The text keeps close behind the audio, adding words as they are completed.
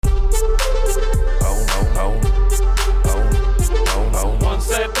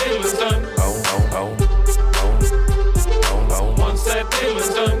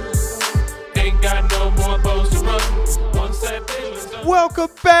Welcome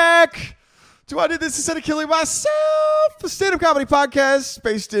back to I Did This Instead of Killing Myself, a stand-up comedy podcast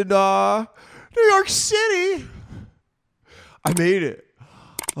based in New York City. I made it.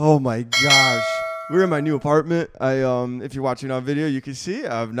 Oh my gosh. We're in my new apartment. If you're watching on video, you can see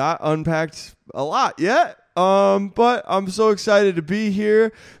I've not unpacked a lot yet. But I'm so excited to be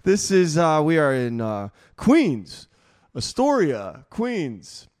here. This is we are in Queens, Astoria,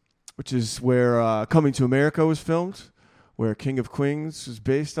 Queens, which is where Coming to America was filmed, where King of Queens was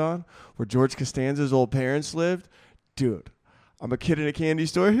based on, where George Costanza's old parents lived. Dude, I'm a kid in a candy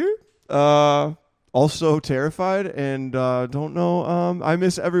store here. Also terrified and don't know. I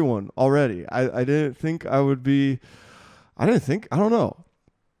miss everyone already. I didn't think I would be. I don't know.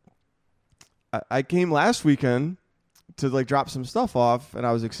 I came last weekend to like drop some stuff off and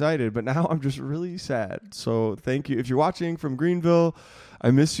I was excited, but now I'm just really sad. So thank you. If you're watching from Greenville, I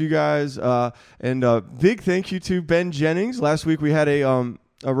miss you guys. And big thank you to Ben Jennings. Last week we had a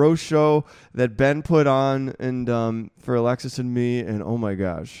roast show that Ben put on and for Alexis and me, and oh my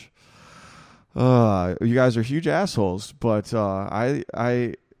gosh. You guys are huge assholes, but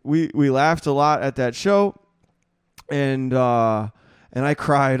we laughed a lot at that show, and I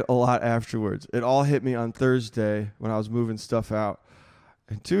cried a lot afterwards. It all hit me on Thursday when I was moving stuff out.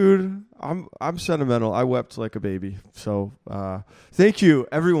 And dude, I'm sentimental. I wept like a baby. So thank you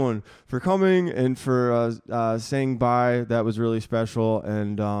everyone for coming and for saying bye. That was really special.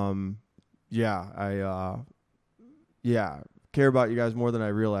 And I care about you guys more than I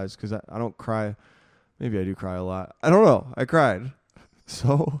realized, because I don't cry. Maybe I do cry a lot. I don't know. I cried.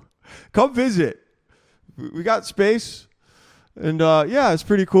 So come visit. We got space. And it's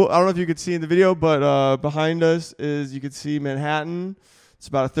pretty cool. I don't know if you could see in the video, but behind us is, you could see Manhattan. It's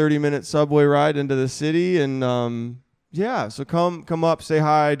about a 30-minute subway ride into the city. And so come up, say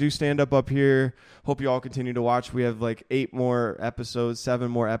hi, do stand up here. Hope you all continue to watch. We have like 7 more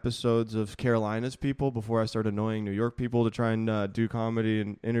episodes of Carolinas people before I start annoying New York people to try and do comedy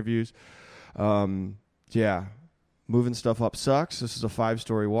and interviews. Moving stuff up sucks. This is a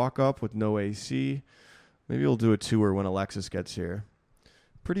 5-story walk up with no AC. Maybe we'll do a tour when Alexis gets here.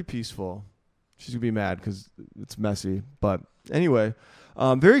 Pretty peaceful. She's going to be mad because it's messy. But anyway,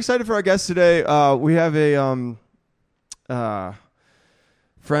 very excited for our guest today. We have a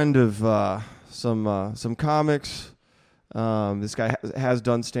friend of some comics. This guy has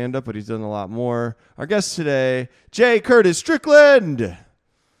done stand-up, but he's done a lot more. Our guest today, J. Curtis Strickland.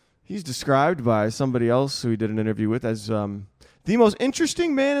 He's described by somebody else who we did an interview with as the most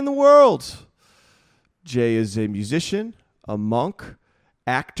interesting man in the world. Jay is a musician, a monk,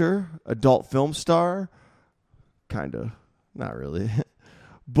 actor, adult film star, kind of, not really,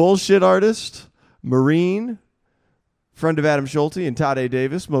 bullshit artist, Marine, friend of Adam Schulte and Todd A.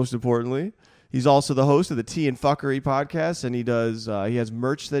 Davis, most importantly. He's also the host of the Tea and Fuckery podcast, and he has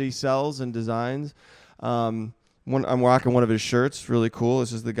merch that he sells and designs. I'm rocking one of his shirts, really cool.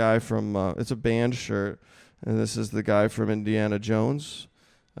 This is the guy from, it's a band shirt, and this is the guy from Indiana Jones.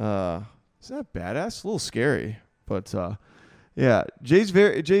 Isn't that badass? A little scary, but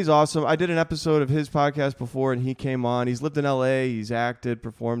Jay's awesome. I did an episode of his podcast before, and he came on. He's lived in L.A. He's acted,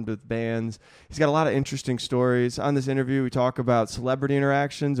 performed with bands. He's got a lot of interesting stories. On this interview, we talk about celebrity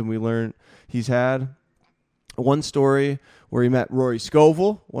interactions, and we learn he's had one story where he met Rory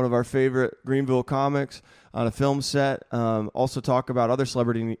Scovel, one of our favorite Greenville comics, on a film set. Also talk about other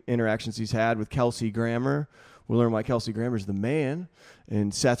celebrity interactions he's had with Kelsey Grammer. We'll learn why Kelsey Grammer's the man.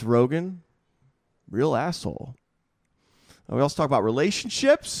 And Seth Rogen, real asshole. We also talk about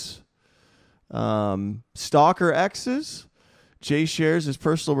relationships, stalker exes. Jay shares his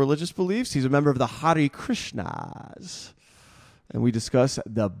personal religious beliefs. He's a member of the Hare Krishnas. And we discuss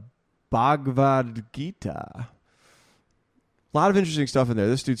the Bhagavad Gita. A lot of interesting stuff in there.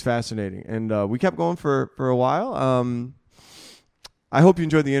 This dude's fascinating. And we kept going for a while. I hope you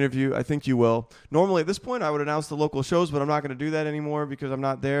enjoyed the interview. I think you will. Normally at this point, I would announce the local shows, but I'm not going to do that anymore because I'm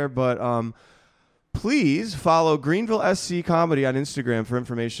not there. But please follow Greenville SC Comedy on Instagram for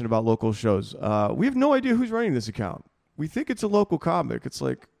information about local shows. We have no idea who's running this account. We think it's a local comic. It's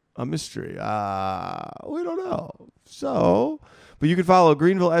like a mystery. We don't know. But you can follow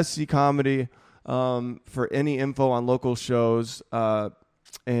Greenville SC Comedy for any info on local shows.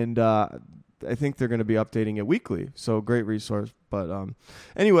 And I think they're going to be updating it weekly. So great resource. But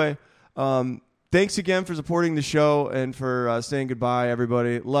anyway, thanks again for supporting the show and for saying goodbye,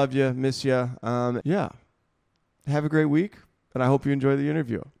 everybody. Love you. Miss you. Have a great week. And I hope you enjoy the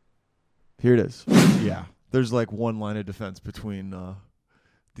interview. Here it is. Yeah. There's like one line of defense between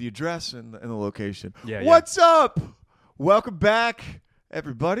the address and the location. Yeah. What's up? Welcome back,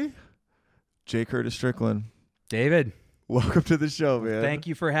 everybody. J. Curtis Strickland. David. Welcome to the show, man. Thank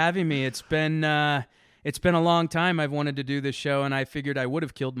you for having me. It's been a long time I've wanted to do this show, and I figured I would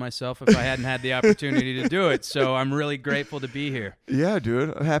have killed myself if I hadn't had the opportunity to do it. So I'm really grateful to be here. Yeah,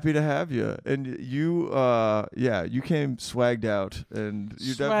 dude. I'm happy to have you. And you, you came swagged out. And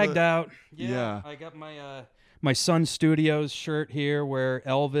you Swagged out. Yeah. I got my Sun Studios shirt here where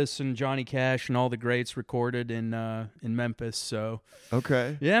Elvis and Johnny Cash and all the greats recorded in Memphis. So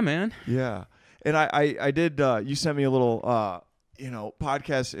Okay. yeah, man. Yeah. And I did, you sent me a little,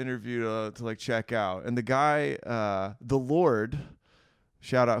 podcast interview to like check out. And the guy, the Lord,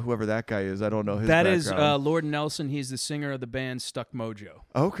 shout out whoever that guy is. I don't know his background. That is Lord Nelson. He's the singer of the band Stuck Mojo.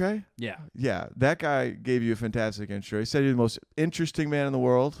 Okay. Yeah. Yeah. That guy gave you a fantastic intro. He said you're the most interesting man in the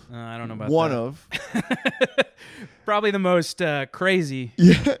world. I don't know about One that. of. Probably the most crazy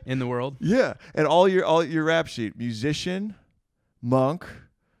in the world. Yeah. And all your rap sheet, musician, monk,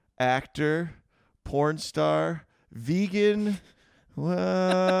 actor, porn star, vegan.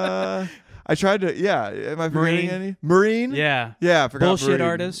 I tried to. Yeah. Am I forgetting any? Marine. Yeah. Yeah. I forgot. Bullshit Marine.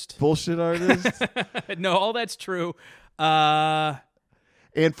 artist. Bullshit artist. No, all that's true.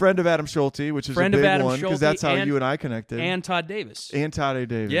 And friend of Adam Schulte, which is Friend a of big Adam one because Schulte that's how and- you and I connected. And Todd Davis. And Todd A.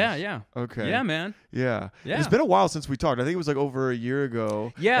 Davis. Yeah. Okay. Yeah, man. Yeah. Yeah. It's been a while since we talked. I think it was like over a year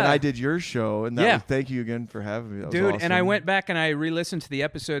ago. Yeah. And I did your show. And thank you again for having me. That was Dude, awesome. and I went back and I re-listened to the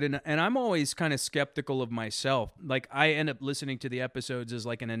episode, and I'm always kind of skeptical of myself. Like, I end up listening to the episodes as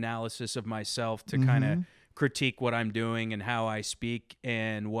like an analysis of myself to kind of critique what I'm doing and how I speak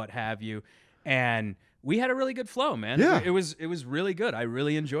and what have you. And we had a really good flow, man. Yeah. It was really good. I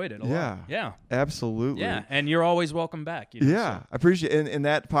really enjoyed it a lot. Yeah. Absolutely. Yeah. And you're always welcome back. You know, Yeah. so. I appreciate it. And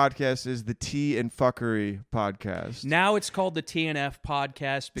that podcast is the Tea and Fuckery podcast. Now it's called the TNF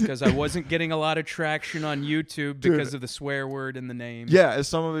podcast because I wasn't getting a lot of traction on YouTube because of the swear word in the name. Yeah. As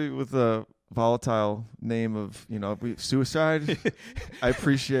somebody with a volatile name of, suicide, I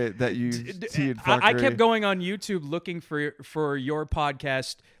appreciate that you Tea and Fuckery. I kept going on YouTube looking for your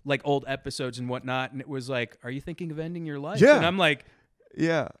podcast, like old episodes and whatnot, and it was like, "Are you thinking of ending your life?" Yeah. And I'm like,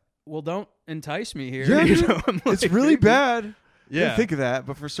 Yeah. "Well, don't entice me here." Yeah, You know, I'm it's like, really bad. Yeah. Didn't think of that,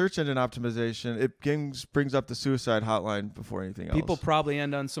 but for search engine optimization, it brings up the suicide hotline before anything else. People probably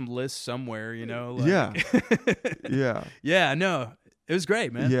end on some list somewhere, like, Yeah. Yeah. Yeah, no, it was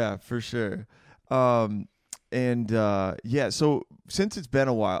great, man. Yeah, for sure. So since it's been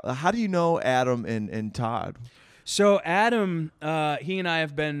a while, how do you know Adam and Todd? So Adam, he and I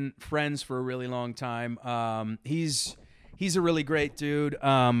have been friends for a really long time. He's a really great dude.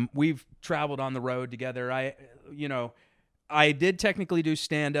 We've traveled on the road together. I did technically do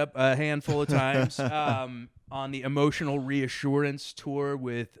stand-up a handful of times on the Emotional Reassurance tour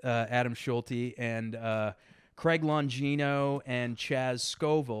with Adam Schulte and Craig Longino and Chaz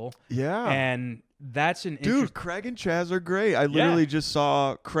Scoville. Yeah. And that's an Dude, Craig and Chaz are great. I literally just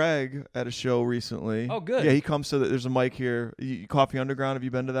saw Craig at a show recently. Oh, good. Yeah, he comes to there's a mic here. Coffee Underground, have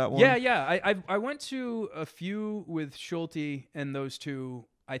you been to that one? Yeah. I went to a few with Schulte and those two.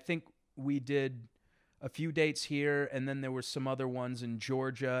 I think we did a few dates here, and then there were some other ones in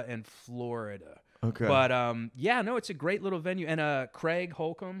Georgia and Florida. Okay. But it's a great little venue. And Craig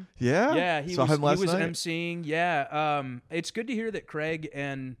Holcomb. Yeah? Yeah, he Saw him last was night? emceeing. Yeah. It's good to hear that Craig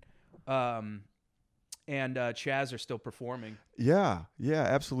and Chaz are still performing. Yeah,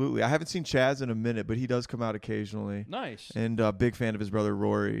 absolutely. I haven't seen Chaz in a minute, but he does come out occasionally. Nice. And big fan of his brother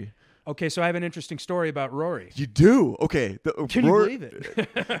Rory. Okay, so I have an interesting story about Rory. You do? Okay. Can you believe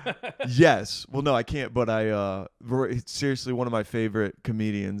it? Yes. Well, no, I can't, but Rory, seriously, one of my favorite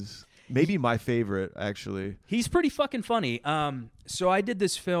comedians. Maybe my favorite, actually. He's pretty fucking funny. So I did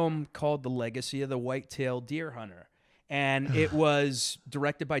this film called The Legacy of the White-tailed Deer Hunter. And it was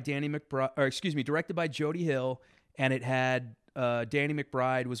directed by directed by Jody Hill, and it had Danny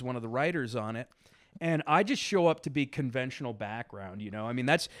McBride was one of the writers on it. And I just show up to be conventional background, I mean,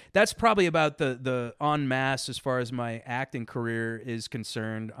 that's probably about the en masse as far as my acting career is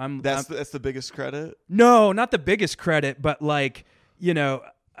concerned. That's the biggest credit? No, not the biggest credit, but like,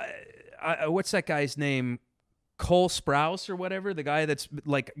 what's that guy's name? Cole Sprouse or whatever, the guy that's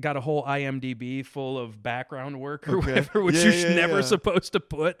like got a whole IMDb full of background work or whatever, which you're never supposed to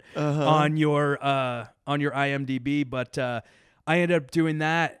put on your IMDb. But I ended up doing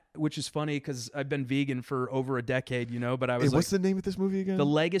that, which is funny because I've been vegan for over a decade, But I was what's the name of this movie again? The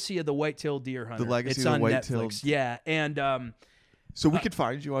Legacy of the White-tailed Deer Hunter. The Legacy it's of the on White-tailed. Netflix. Yeah, and so we could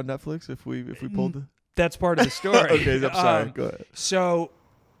find you on Netflix if we pulled the. That's part of the story. Okay, I'm sorry. Go ahead. So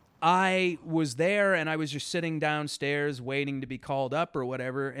I was there, and I was just sitting downstairs waiting to be called up or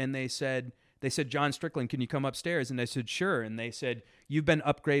whatever, and they said, they said, John Strickland, can you come upstairs? And I said, sure. And they said, you've been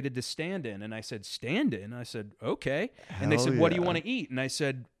upgraded to stand-in. And I said, stand-in? I said, okay. And they said, what do you want to eat? And I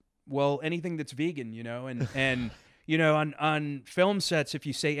said, well, anything that's vegan, and you know, on film sets, if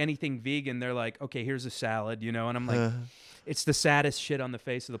you say anything vegan, they're like, okay, here's a salad, and I'm like, it's the saddest shit on the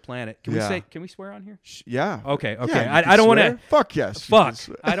face of the planet. Can we swear on here? Yeah. Okay. Yeah, I don't want to. Fuck yes. Fuck.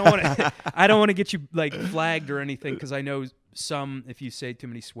 I don't want to. I don't want to get you like flagged or anything because I know if you say too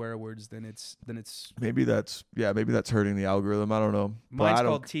many swear words, then it's maybe that's hurting the algorithm. I don't know. Mine's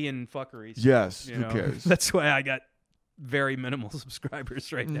called tea and fuckery. So, yes. Who cares? That's why I got very minimal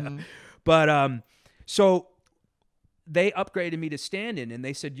subscribers right now. But so they upgraded me to stand-in, and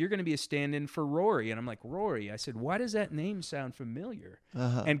they said, you're going to be a stand-in for Rory. And I'm like, Rory? I said, why does that name sound familiar?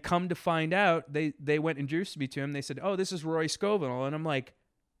 And come to find out, they went and introduced me to him. They said, oh, this is Rory Scovel. And I'm like,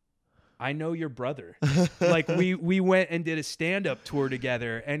 I know your brother. Like, we went and did a stand-up tour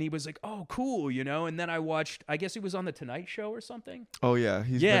together, and he was like, oh, cool, And then I watched, I guess he was on The Tonight Show or something. Oh, yeah.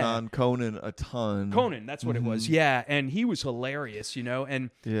 He's been on Conan a ton. Conan, that's what it was. Yeah, and he was hilarious, And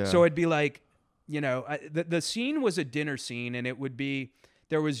yeah. so it'd be like, the scene was a dinner scene, and it would be,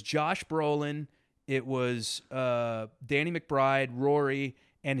 there was Josh Brolin, it was Danny McBride, Rory,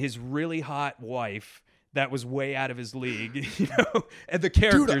 and his really hot wife that was way out of his league, and the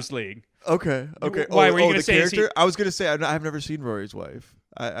characters league. Okay. Why were you going to say character? I was going to say I've never seen Rory's wife.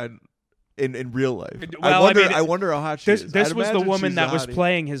 In real life. Well, I wonder how hot she is. This was the woman that was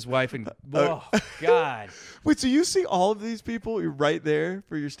playing his wife, and oh God. Wait, so you see all of these people? You're right there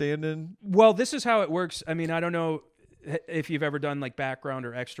for your stand-in? Well, this is how it works. I mean, I don't know if you've ever done like background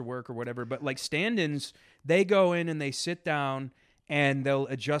or extra work or whatever, but like stand-ins, they go in and they sit down and they'll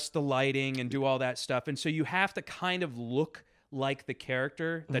adjust the lighting and do all that stuff. And so you have to kind of look like the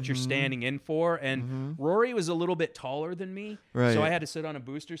character that you're standing in for. And Rory was a little bit taller than me. Right. So I had to sit on a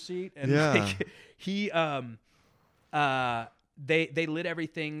booster seat. And he they lit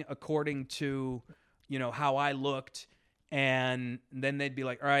everything according to, how I looked. And then they'd be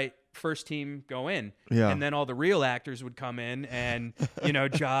like, all right, first team go in. Yeah. And then all the real actors would come in and,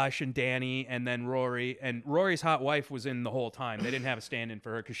 Josh and Danny and then Rory. And Rory's hot wife was in the whole time. They didn't have a stand-in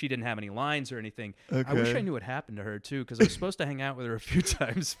for her because she didn't have any lines or anything. Okay. I wish I knew what happened to her, too, because I was supposed to hang out with her a few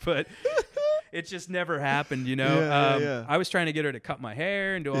times, but it just never happened, Yeah. I was trying to get her to cut my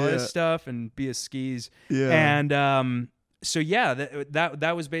hair and do all this stuff and be a skis. Yeah. And so, yeah,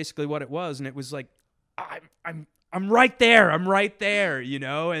 that was basically what it was. And it was like, I'm right there. I'm right there,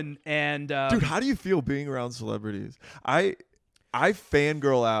 and dude, how do you feel being around celebrities? I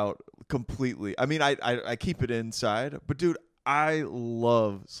fangirl out completely. I mean, I keep it inside, but dude, I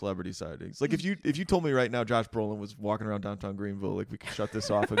love celebrity sightings. Like if you told me right now Josh Brolin was walking around downtown Greenville, like we could shut this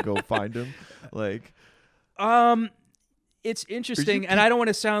off and go find him. Like, it's interesting, and I don't want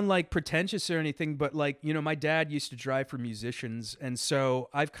to sound like pretentious or anything, but like, my dad used to drive for musicians, and so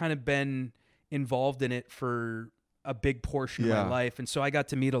I've kind of been involved in it for a big portion of my life. And so I got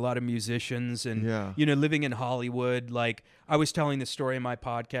to meet a lot of musicians and, living in Hollywood, like I was telling the story in my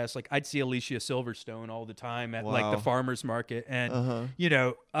podcast, like I'd see Alicia Silverstone all the time at like the farmer's market. And,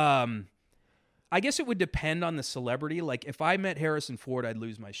 I guess it would depend on the celebrity. Like if I met Harrison Ford, I'd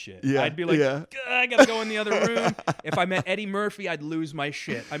lose my shit. Yeah. I'd be like, I got to go in the other room. If I met Eddie Murphy, I'd lose my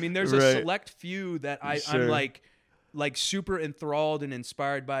shit. I mean, there's a select few that I'm like super enthralled and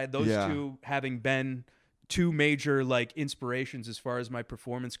inspired by, those two having been two major like inspirations as far as my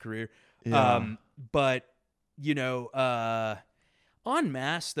performance career. But en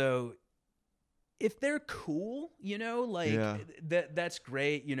masse though, if they're cool, that's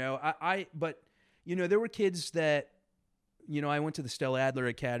great. But there were kids that, I went to the Stella Adler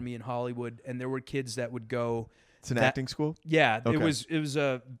Academy in Hollywood, and there were kids that would go. It's an acting school? Yeah. Okay. It was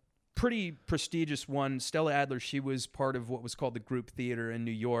a pretty prestigious one. Stella Adler, she was part of what was called the Group Theater in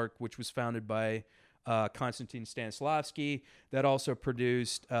New York, which was founded by Konstantin Stanislavski, that also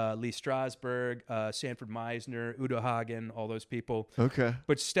produced Lee Strasberg, Sanford Meisner, Udo Hagen, all those people. Okay.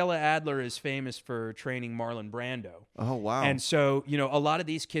 But Stella Adler is famous for training Marlon Brando. Oh, wow. And so, a lot of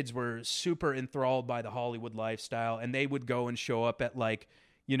these kids were super enthralled by the Hollywood lifestyle, and they would go and show up at like,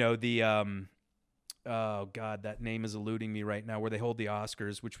 the oh God, that name is eluding me right now, where they hold the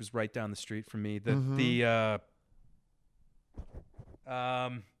Oscars, which was right down the street from me. That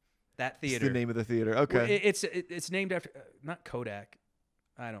theater. It's the name of the theater. Okay. It's named after not Kodak.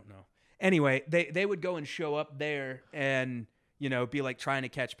 I don't know. Anyway, they would go and show up there and be like trying to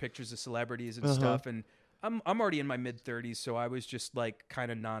catch pictures of celebrities and stuff. And I'm already in my mid-30s, so I was just like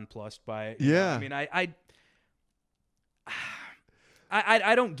kind of nonplussed by it. Yeah. I mean, I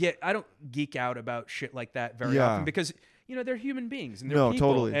don't geek out about shit like that very often because they're human beings and they're No, people.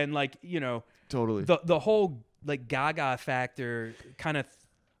 totally. And like, Totally. the whole like Gaga factor kind of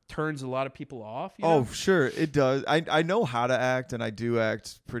turns a lot of people off. Oh, sure, it does. I know how to act, and I do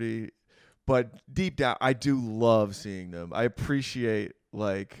act pretty, but deep down, I do love seeing them. I appreciate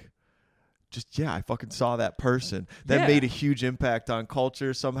I fucking saw that person that made a huge impact on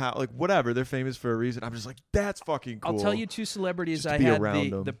culture somehow. Like whatever, they're famous for a reason. I'm just like, that's fucking cool. I'll tell you 2 celebrities I had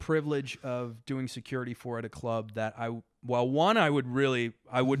the privilege of doing security for at a club that one I would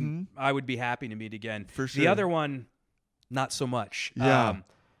be happy to meet again. For sure. The other one, not so much. Yeah.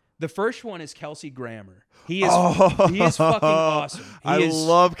 The first one is Kelsey Grammer. He is fucking awesome. I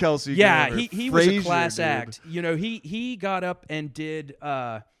love Kelsey Grammer. Yeah, he was a class act. He got up and did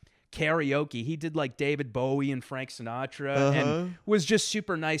karaoke. He did like David Bowie and Frank Sinatra and was just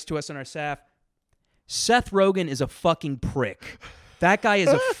super nice to us on our staff. Seth Rogen is a fucking prick. That guy is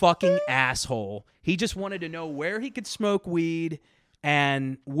a fucking asshole. He just wanted to know where he could smoke weed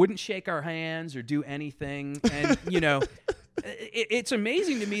and wouldn't shake our hands or do anything. And, it's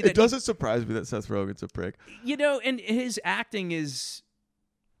amazing to me that... It doesn't surprise me that Seth Rogen's a prick. And his acting is...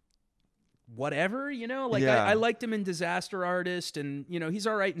 whatever, I liked him in Disaster Artist, and he's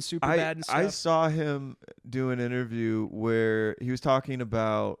all right in Superbad and stuff. I saw him do an interview where he was talking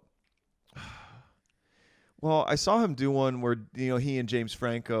about. Well, I saw him do one where he and James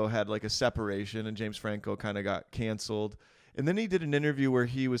Franco had like a separation, and James Franco kind of got canceled, and then he did an interview where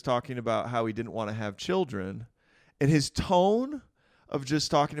he was talking about how he didn't want to have children, and his tone of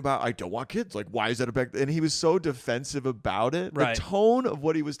just talking about, I don't want kids. Like, why is that a big... And he was so defensive about it. Right. The tone of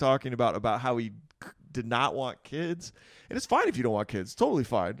what he was talking about how he did not want kids. And it's fine if you don't want kids. Totally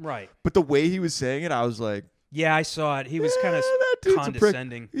fine. Right. But the way he was saying it, I was like... Yeah, I saw it. He was kind of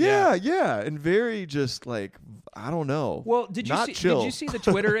condescending. Yeah. And very just like, I don't know. Well, did you chill. see the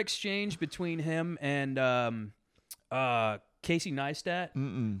Twitter exchange between him and Casey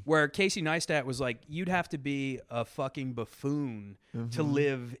Neistat, where Casey Neistat was like, you'd have to be a fucking buffoon to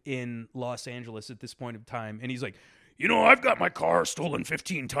live in Los Angeles at this point of time. And he's like, I've got my car stolen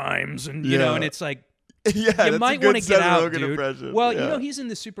 15 times. And, and it's like, you might want to get out, dude. Impression. Well, he's in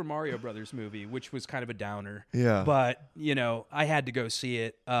the Super Mario Brothers movie, which was kind of a downer. Yeah. But, I had to go see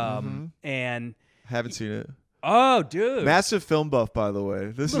it. And haven't seen it. Oh, dude. Massive film buff, by the way. A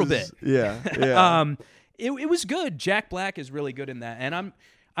little bit. Yeah. It was good. Jack Black is really good in that, and I'm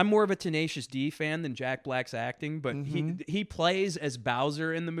more of a Tenacious D fan than Jack Black's acting, but he plays as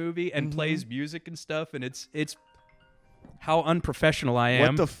Bowser in the movie and plays music and stuff, and it's how unprofessional I am.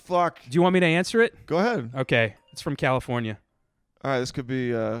 What the fuck? Do you want me to answer it? Go ahead. Okay, it's from California. All right, this could be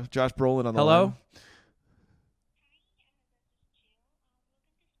Josh Brolin on the Hello? line.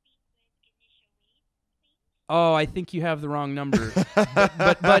 Oh, I think you have the wrong number.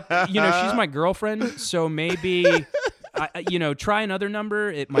 but she's my girlfriend, so maybe, try another number.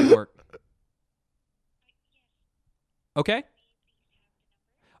 It might work. Okay.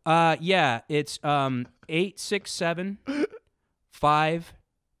 Yeah, it's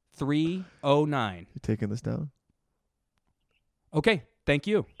 867-5309. You taking this down? Okay, thank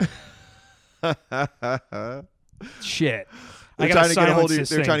you. Shit. They're trying to get a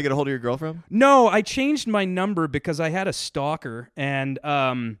hold of your girlfriend? No, I changed my number because I had a stalker, and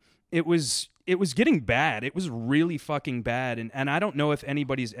it was getting bad. It was really fucking bad, and I don't know if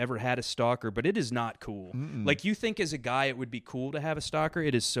anybody's ever had a stalker, but it is not cool. Like, you think as a guy it would be cool to have a stalker.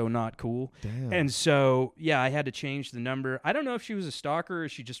 It is so not cool. Damn. And so, I had to change the number. I don't know if she was a stalker or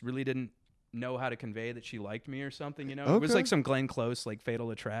she just really didn't know how to convey that she liked me or something, Okay. It was like some Glenn Close, like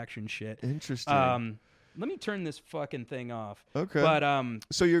Fatal Attraction shit. Interesting. Let me turn this fucking thing off. Okay. But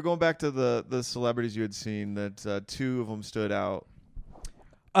so you're going back to the celebrities you had seen that 2 of them stood out.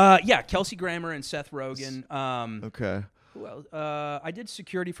 Kelsey Grammer and Seth Rogen. Okay. Who else? I did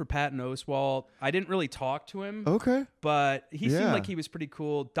security for Patton Oswalt. I didn't really talk to him. Okay. But he seemed like he was pretty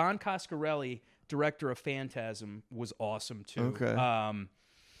cool. Don Coscarelli, director of Phantasm, was awesome too. Okay.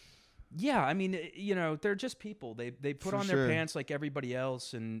 Yeah, I mean, they're just people. They put on their pants like everybody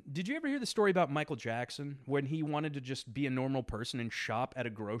else. And did you ever hear the story about Michael Jackson when he wanted to just be a normal person and shop at a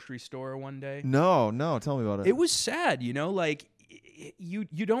grocery store one day? No. Tell me about it. It was sad, like you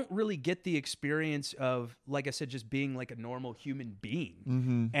don't really get the experience of, like I said, just being like a normal human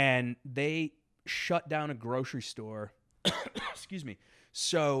being. And they shut down a grocery store, excuse me,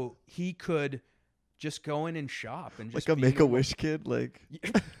 so he could just go in and shop and just like a Make-A-Wish kid, like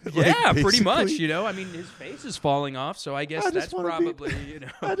yeah, pretty much. I mean, his face is falling off, so I guess that's probably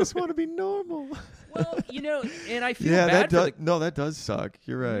I just want to be normal. Well, and I feel bad that does suck.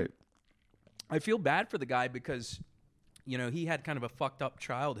 You're right. I feel bad for the guy because he had kind of a fucked up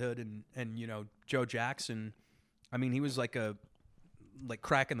childhood, and Joe Jackson I mean, he was like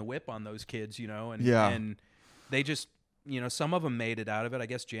cracking the whip on those kids, and Yeah. and they just, some of them made it out of it. I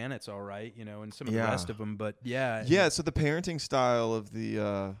guess Janet's all right, and some of the rest of them, but yeah. Yeah, so the parenting style of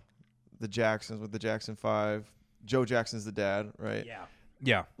the Jacksons with the Jackson 5, Joe Jackson's the dad, right? Yeah.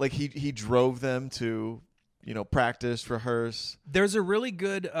 Yeah. Like he drove them to, practice, rehearse. There's a really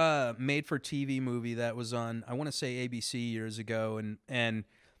good made-for-TV movie that was on, I want to say ABC years ago, and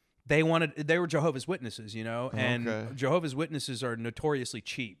they were Jehovah's Witnesses, and Okay. Jehovah's Witnesses are notoriously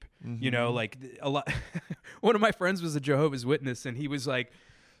cheap, Mm-hmm. like a lot. One of my friends was a Jehovah's Witness, and he was like,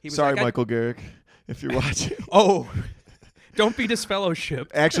 Sorry, Michael Garrick, if you're watching. Oh, don't be disfellowshipped.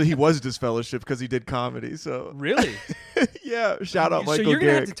 Actually, he was disfellowship because he did comedy. So Really? yeah, shout out Michael So you're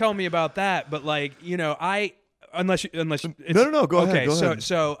gonna have Garrick. to tell me about that, but like, unless it's, No, go ahead. Go ahead.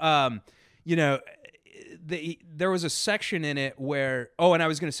 So there was a section in it where, and I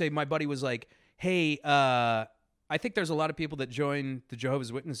was gonna say, my buddy was like, hey, I think there's a lot of people that join the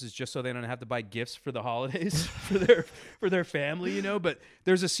Jehovah's Witnesses just so they don't have to buy gifts for the holidays for their family, But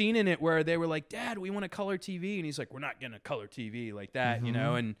there's a scene in it where they were like, Dad, we want a color TV, and he's like, we're not gonna color TV like that,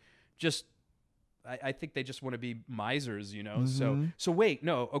 and just. I think they just want to be misers, Mm-hmm. So wait,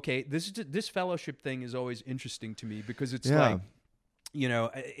 no, okay. This fellowship thing is always interesting to me because it's Yeah. like,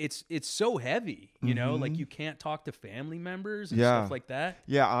 it's so heavy, Mm-hmm. like you can't talk to family members and Yeah. stuff like that.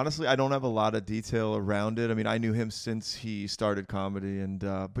 Yeah, honestly, I don't have a lot of detail around it. I mean, I knew him since he started comedy, and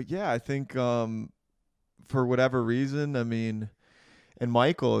but yeah, I think for whatever reason, I mean, and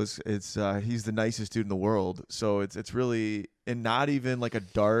Michael is he's the nicest dude in the world, so it's really, and not even like a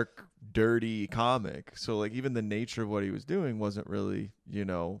dark, dirty comic. So like even the nature of what he was doing wasn't really,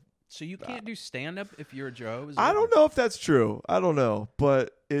 So you can't do stand up if you're a Jehovah's I don't Witness? know if that's true. I don't know,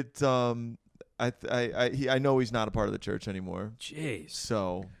 but it I know he's not a part of the church anymore. Jeez.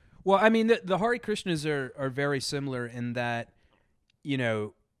 So Well, I mean, the Hare Krishnas are very similar in that,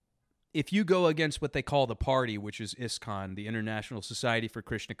 if you go against what they call the party, which is ISKCON, the International Society for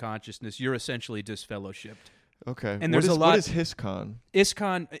Krishna Consciousness, you're essentially disfellowshipped. okay, And there's a lot. What is HISCON?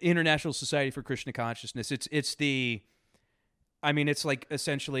 ISKCON, International Society for Krishna Consciousness. It's like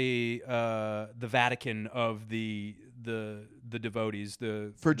essentially the Vatican of the devotees.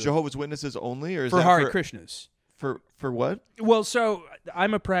 For Jehovah's Witnesses only, or is for that Hare Krishnas. For what? Well, so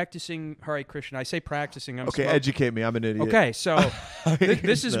I'm a practicing Hare Krishna. I say practicing. I'm Okay, smoking. educate me. I'm an idiot. Okay, so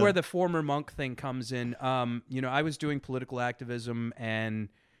this is No. where the former monk thing comes in. I was doing political activism, and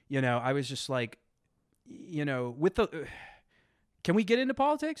I was just like, with the. Can we get into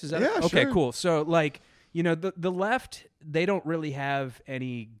politics? Is that Yeah, okay? sure. Cool. So, like, the left, they don't really have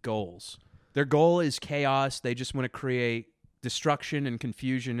any goals. Their goal is chaos. They just want to create destruction and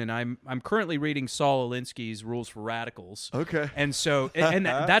confusion. And I'm currently reading Saul Alinsky's Rules for Radicals. Okay. And so, and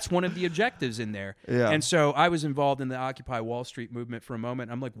that's one of the objectives in there. Yeah. And so I was involved in the Occupy Wall Street movement for a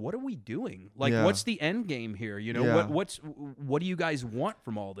moment. I'm like, what are we doing? Like, Yeah. what's the end game here? Yeah. What do you guys want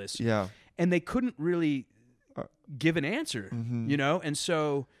from all this? Yeah. And they couldn't really give an answer, Mm-hmm. And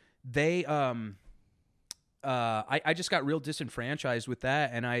so they, I just got real disenfranchised with that.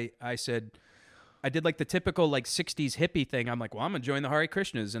 And I said, I did like the typical like 60s hippie thing. I'm like, well, I'm going to join the Hare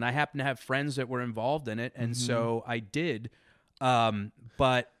Krishnas. And I happen to have friends that were involved in it. And so I did.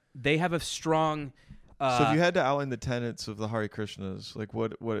 But they have a strong... so if you had to outline the tenets of the Hare Krishnas, like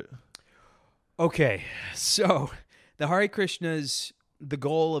what? Okay. So the Hare Krishnas, the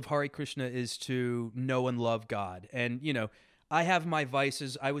goal of Hare Krishna is to know and love God. And, I have my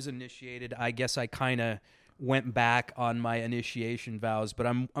vices. I was initiated. I guess I kind of went back on my initiation vows, but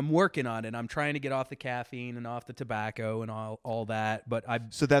I'm working on it. I'm trying to get off the caffeine and off the tobacco and all that. But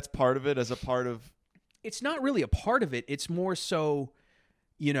So that's part of it, as a part of. it's not really a part of it. It's more so,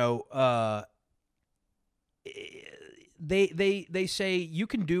 they say you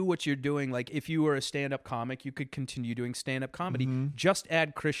can do what you're doing. Like if you were a stand-up comic, you could continue doing stand-up comedy. Just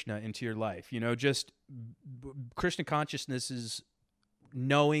add Krishna into your life. Just Krishna consciousness is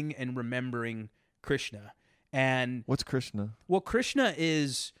knowing and remembering Krishna. And What's Krishna? well, Krishna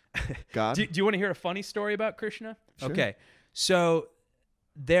is God. do you want to hear a funny story about Krishna? Sure. Okay. So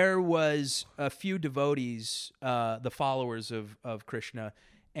there was a few devotees, the followers of Krishna,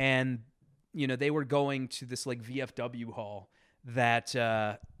 and they were going to this like VFW hall that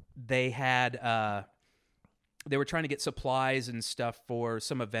they had. They were trying to get supplies and stuff for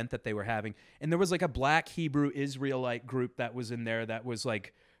some event that they were having, and there was like a Black Hebrew Israelite group that was in there that was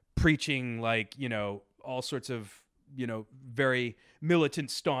like preaching like all sorts of very militant,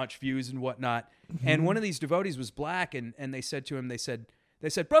 staunch views and whatnot. And one of these devotees was black, and they said to him, they said,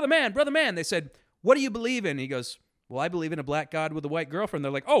 brother man, they said, what do you believe in? And he goes, well, I believe in a black God with a white girlfriend.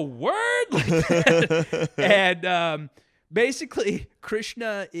 They're like, oh, word? Like that. And basically,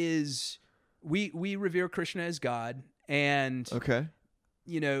 Krishna is, we revere Krishna as God. And, Okay.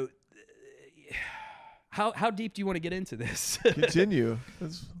 you know, how deep do you want to get into this? Continue.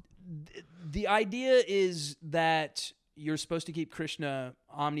 The idea is that you're supposed to keep Krishna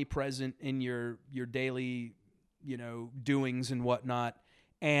omnipresent in your daily, you know, doings and whatnot.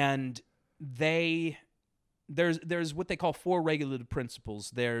 And there's what they call 4 regulative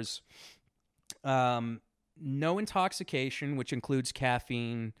principles. There's no intoxication, which includes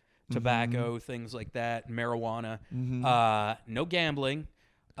caffeine, tobacco, things like that, marijuana. No gambling,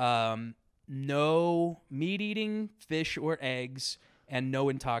 no meat eating, fish or eggs, and no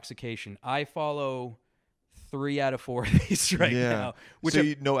intoxication. I follow 3 out of 4 of these right now. Which so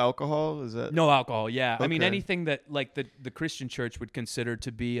no alcohol? Is that no alcohol? Yeah, okay. I mean anything that like the Christian church would consider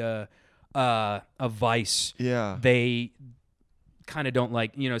to be a vice. Yeah, they kind of don't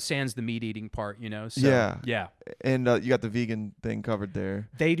like, you know, sans the meat eating part, you know. So, yeah. And you got the vegan thing covered there.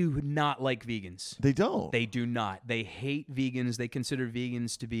 They do not like vegans. They don't. They do not. They hate vegans. They consider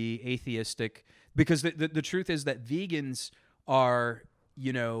vegans to be atheistic because the truth is that vegans are,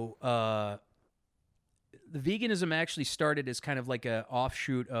 you know, the veganism actually started as kind of like a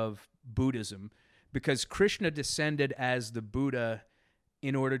offshoot of Buddhism because Krishna descended as the Buddha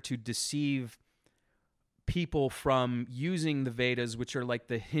in order to deceive people from using the Vedas, which are like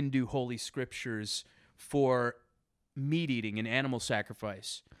the Hindu holy scriptures, for meat eating and animal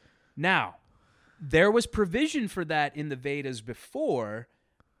sacrifice. Now, there was provision for that in the Vedas before,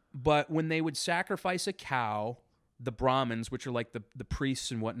 but when they would sacrifice a cow, the Brahmins, which are like the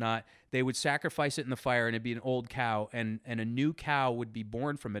priests and whatnot, they would sacrifice it in the fire, and it'd be an old cow, and a new cow would be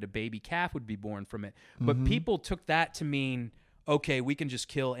born from it. A baby calf would be born from it. But people took that to mean, okay, we can just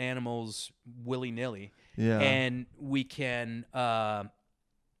kill animals willy-nilly. Yeah. And we can,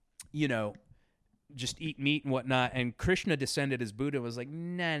 you know, just eat meat and whatnot. And Krishna descended as Buddha, was like,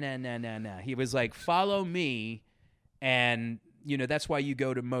 nah. He was like, follow me. And, you know, that's why you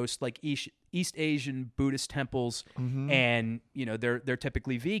go to most like East Asian Buddhist temples, and, you know, they're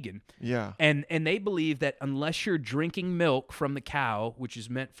typically vegan. Yeah. And they believe that unless you're drinking milk from the cow, which is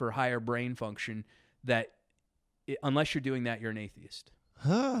meant for higher brain function, that unless you're doing that, you're an atheist.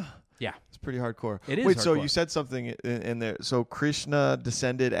 Huh. Yeah. It's pretty hardcore. It is Wait, so hardcore. you said something in there. So Krishna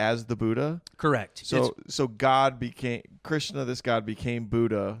descended as the Buddha? Correct. So God became Krishna, this God became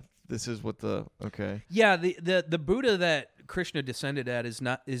Buddha. This is what okay. Yeah, the Buddha that Krishna descended at is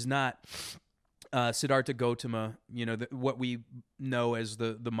not Siddhartha Gautama, you know, what we know as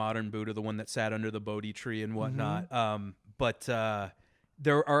the modern Buddha, the one that sat under the Bodhi tree and whatnot. But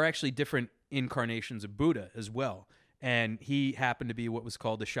there are actually different incarnations of Buddha as well. And he happened to be what was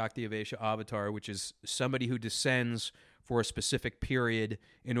called the Shakti-Avesha avatar, which is somebody who descends for a specific period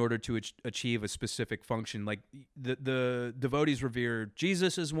in order to achieve a specific function. Like the devotees revere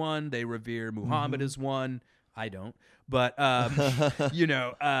Jesus as one, they revere Muhammad as one. I don't, but you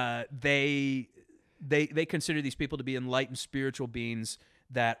know, they consider these people to be enlightened spiritual beings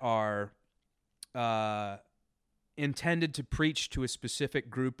that are intended to preach to a specific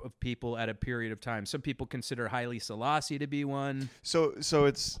group of people at a period of time. Some people consider Haile Selassie to be one. So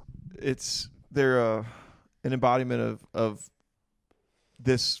it's they're an embodiment of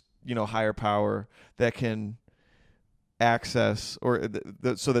this, you know, higher power that can access, or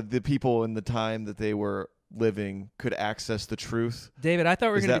so that the people in the time that they were living could access the truth. David, I thought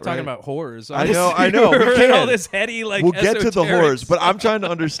we were going to be talking right? about horrors. I know. We We're can. all this heady, like, we'll get to the horrors, esoterics. but I'm trying to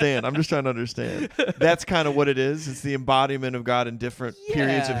understand. I'm just trying to understand. That's kind of what it is. It's the embodiment of God in different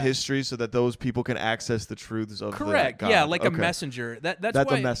periods of history, so that those people can access the truths of Correct. God. Yeah, like a Okay. messenger. That's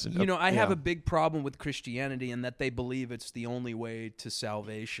That's why, a messenger. you know, I have Yeah. a big problem with Christianity in that they believe it's the only way to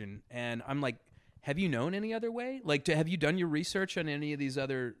salvation. And I'm like, have you known any other way? Like, have you done your research on any of these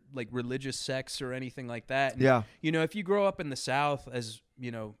other, like, religious sects or anything like that? And, Yeah. you know, if you grow up in the South, as,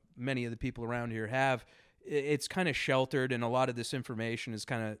 you know, many of the people around here have, it's kind of sheltered, and a lot of this information is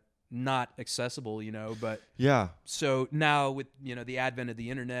kind of not accessible, you know. But Yeah. so now with, you know, the advent of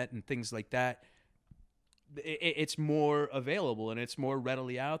the internet and things like that, it's more available and it's more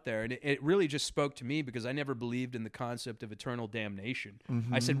readily out there. And it really just spoke to me because I never believed in the concept of eternal damnation.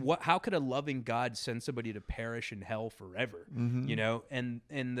 I said, how could a loving God send somebody to perish in hell forever? You know, and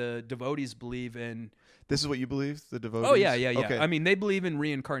the devotees believe in... This is what you believe, the devotees? Oh, yeah. Okay. I mean, they believe in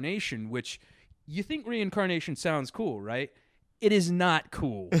reincarnation, which you think reincarnation sounds cool, right? It is not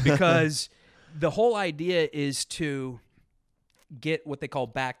cool because the whole idea is to get what they call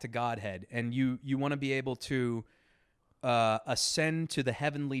back to Godhead, and you want to be able to ascend to the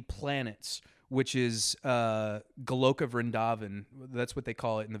heavenly planets which is Goloka Vrindavan. That's what they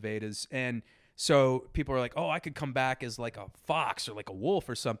call it in the Vedas. And so people are like, oh, I could come back as like a fox or like a wolf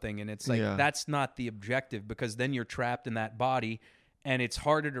or something. And it's like, that's not the objective, because then you're trapped in that body, and it's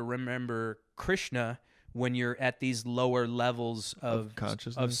harder to remember Krishna when you're at these lower levels of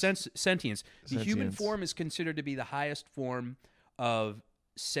consciousness, of sentience. The human form is considered to be the highest form of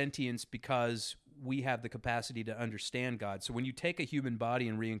sentience because we have the capacity to understand God. So when you take a human body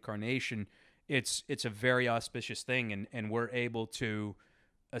in reincarnation, it's a very auspicious thing, and we're able to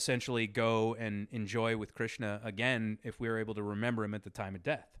essentially go and enjoy with Krishna again if we were able to remember him at the time of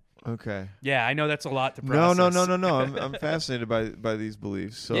death. Okay. Yeah, I know that's a lot to process. No. I'm fascinated by these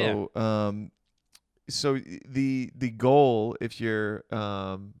beliefs. So, so the goal, if you're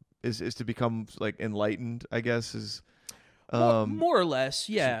is to become like enlightened, I guess, is more or less,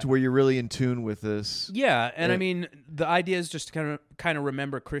 yeah. To where you're really in tune with this. Yeah, and I mean, the idea is just to kind of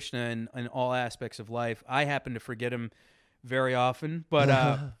remember Krishna in all aspects of life. I happen to forget him very often, but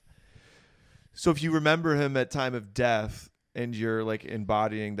so if you remember him at time of death and you're like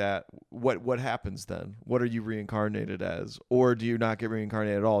embodying that, what happens then? What are you reincarnated as? Or do you not get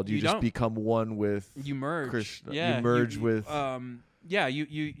reincarnated at all? Do you just become one with Krishna? Yeah, you merge with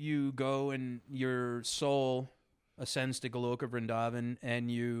you go and your soul ascends to Goloka Vrindavan,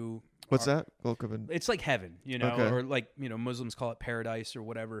 and you What's that? Goloka Vrindavan. It's like heaven, or like, Muslims call it paradise or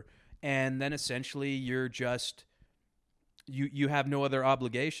whatever. And then essentially you're just you have no other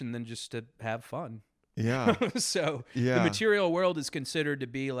obligation than just to have fun. Yeah. So the material world is considered to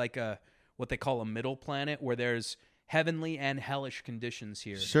be like what they call a middle planet, where there's heavenly and hellish conditions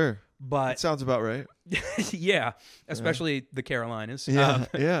here. Sure. But that sounds about right. Yeah. Especially the Carolinas. Yeah.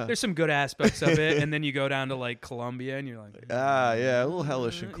 There's some good aspects of it. And then you go down to like Colombia and you're like, a little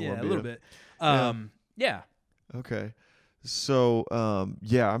hellish in Colombia. Yeah, a little bit. Yeah. Okay. So,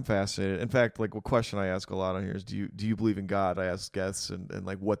 I'm fascinated. In fact, like, a question I ask a lot on here is, do you believe in God? I ask guests and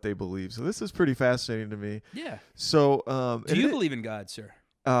like what they believe. So this is pretty fascinating to me. Yeah. So, do you believe in God, sir?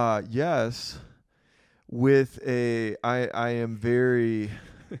 Yes. I am very.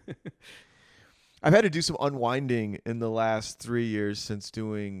 I've had to do some unwinding in the last 3 years since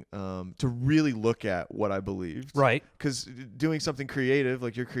doing to really look at what I believed. Right. Because doing something creative,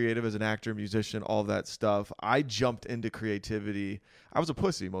 like you're creative as an actor, musician, all that stuff, I jumped into creativity. I was a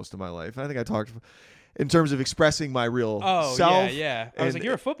pussy most of my life. And I think I talked in terms of expressing my real self. Yeah. I was like,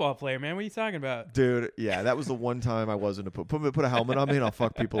 you're a football player, man. What are you talking about? Dude, yeah, that was the one time I wasn't put a helmet on me and I'll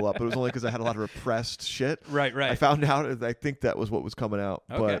fuck people up. But it was only because I had a lot of repressed shit. Right. I found out, I think that was what was coming out.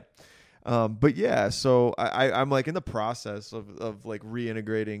 Okay. But yeah, so I'm like in the process of like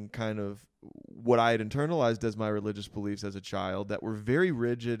reintegrating kind of what I had internalized as my religious beliefs as a child that were very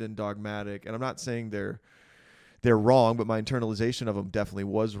rigid and dogmatic. And I'm not saying they're wrong, but my internalization of them definitely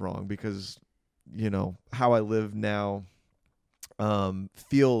was wrong, because, how I live now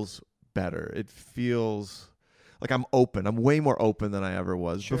feels better. It feels like I'm open. I'm way more open than I ever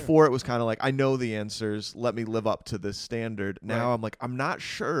was. Sure. Before it was kind of like, I know the answers. Let me live up to this standard. Now right. I'm like, I'm not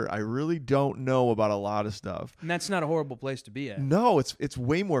sure. I really don't know about a lot of stuff. And that's not a horrible place to be at. No, it's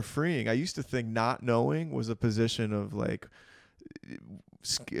way more freeing. I used to think not knowing was a position of like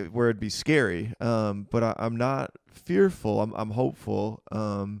where it'd be scary. But I'm not fearful. I'm hopeful.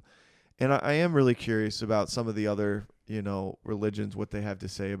 And I am really curious about some of the other religions, what they have to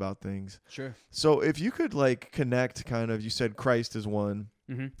say about things. Sure. So if you could like connect kind of, you said Christ is one,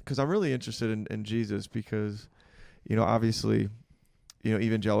 because I'm really interested in Jesus, because, obviously,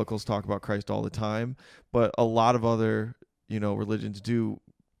 evangelicals talk about Christ all the time, but a lot of other, religions do,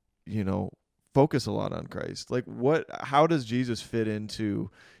 focus a lot on Christ. Like how does Jesus fit into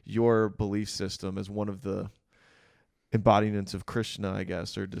your belief system as one of the embodiments of Krishna, I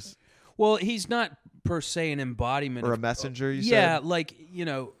guess, or just... Well, he's not per se an embodiment or a messenger. You said? Said? Like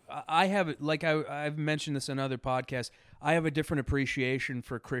I have like I've mentioned this on other podcasts. I have a different appreciation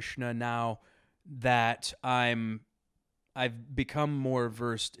for Krishna now that I've become more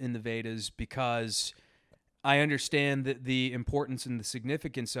versed in the Vedas, because I understand the importance and the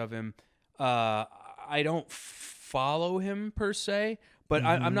significance of him. I don't follow him per se, but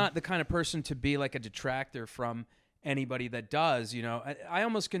I'm not the kind of person to be like a detractor from anybody that does. I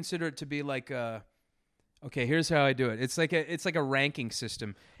almost consider it to be like okay, here's how I do it. It's like a ranking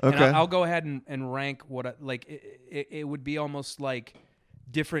system. Okay. And I'll go ahead and rank what it would be almost like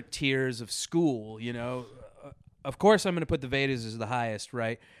different tiers of school. Of course, I'm going to put the Vedas as the highest,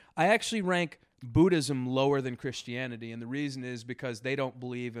 right? I actually rank Buddhism lower than Christianity, and the reason is because they don't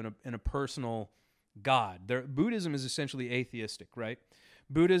believe in a personal God. Buddhism is essentially atheistic, right?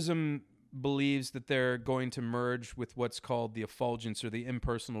 Buddhism believes that they're going to merge with what's called the effulgence, or the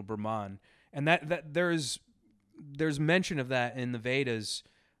impersonal Brahman. and that there's mention of that in the Vedas.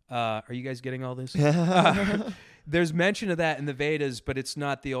 Are you guys getting all this? There's mention of that in the Vedas, but it's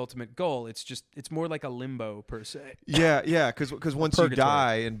not the ultimate goal. It's more like a limbo per se. Yeah, because once you Purgatory.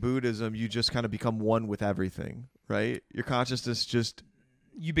 die in Buddhism, you just kind of become one with everything, right? Your consciousness just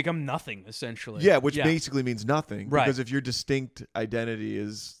You become nothing essentially. yeah, which basically means nothing, Right. because if your distinct identity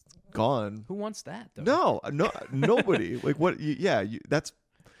is gone, Who wants that though? no, nobody. Like what?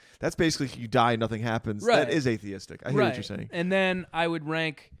 That's basically you die, nothing happens. Right. That is atheistic. I hear what you're saying. And then I would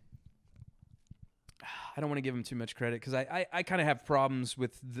rank. I don't want to give him too much credit because I kind of have problems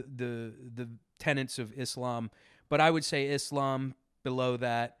with the tenets of Islam, but I would say Islam below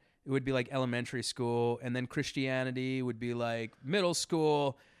that. It would be like elementary school, and then Christianity would be like middle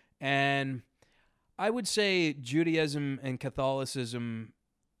school, and I would say Judaism and Catholicism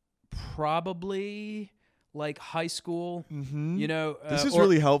probably like high school. Mm-hmm. You know, This is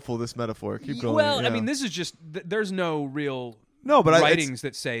really helpful. This metaphor. Keep going. Well, yeah. I mean, this is just there's no real no, but writings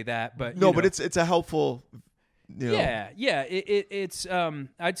that say that, but no, you but know. it's a helpful. You know, Yeah. It's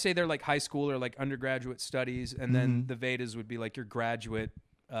I'd say they're like high school or like undergraduate studies, and then the Vedas would be like your graduate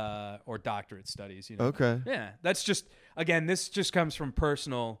or doctorate studies. You know. Okay. Yeah, that's just again, this just comes from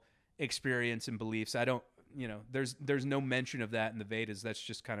personal experience and beliefs. I don't, there's no mention of that in the Vedas. That's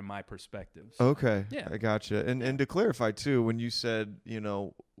just kind of my perspective. So, Okay. Yeah. I gotcha. And to clarify too, when you said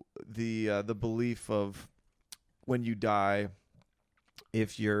the belief of when you die,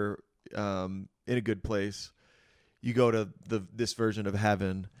 if you're in a good place, you go to this version of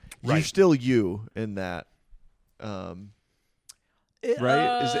heaven. You're Right. still you in that.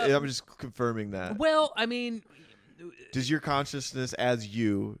 Right? I'm just confirming that. Well, I mean, Does your consciousness as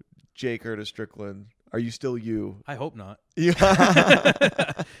you, Jake Curtis Strickland, are you still you? I hope not. Yeah.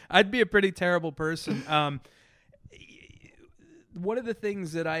 I'd be a pretty terrible person. One of the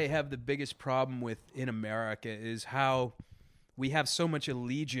things that I have the biggest problem with in America is how we have so much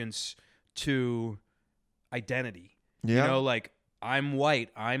allegiance to identity. Yeah. You know, like I'm white,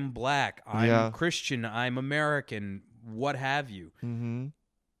 I'm black, I'm Yeah. Christian, I'm American, what have you. Mm-hmm.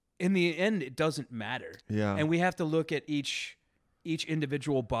 In the end, it doesn't matter. Yeah. And we have to look at each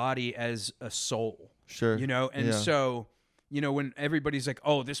individual body as a soul. Sure. And Yeah. so, when everybody's like,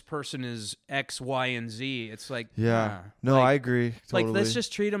 oh, this person is X, Y, and Z, it's like, Yeah. nah. No, Like- I agree. Totally. Like, let's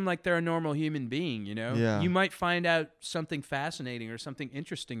just treat them like they're a normal human being, Yeah. You might find out something fascinating or something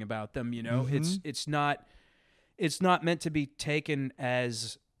interesting about them, Mm-hmm. It's not meant to be taken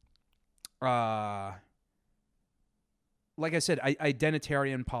as, like I said,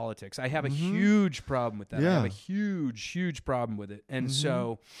 identitarian politics. I have a huge problem with that. I Yeah. have a huge, huge problem with it. And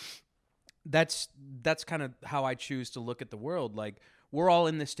so that's kind of how I choose to look at the world. Like, we're all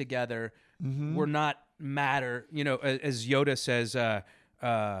in this together. We're not matter. As Yoda says,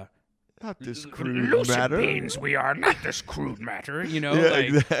 not this crude matter. beings, we are not this crude matter. Yeah, like,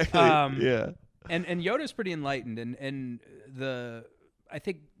 exactly. Yeah. And Yoda's pretty enlightened, and I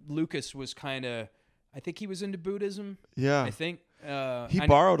think Lucas was I think he was into Buddhism. Yeah. I think He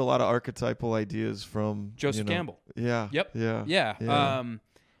borrowed a lot of archetypal ideas from Joseph Campbell. Yeah. Yep. Yeah. Yeah.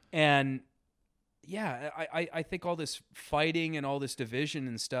 And yeah, I think all this fighting and all this division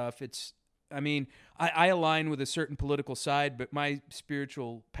and stuff, I align with a certain political side, but my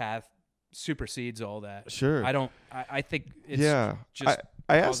spiritual path supersedes all that. Sure. I think it's just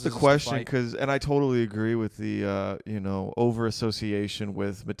I asked the causes us to question fight. because, and I totally agree with the, over association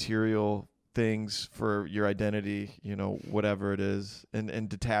with material things for your identity, whatever it is, and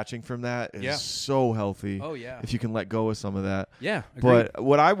detaching from that is Yeah. so healthy. Oh yeah. If you can let go of some of that. Yeah. Agreed. But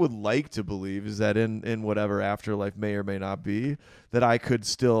what I would like to believe is that in whatever afterlife may or may not be, that I could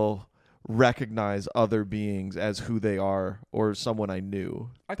still recognize other beings as who they are or someone I knew.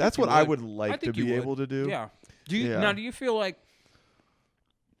 I think That's you what I would. would like to think you be would. able to do. Yeah. Yeah. Do you feel like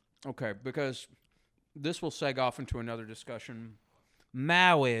because this will seg off into another discussion.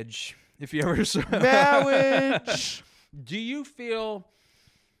 Marriage, if you ever saw Marriage. Do you feel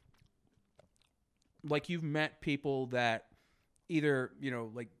like you've met people that either,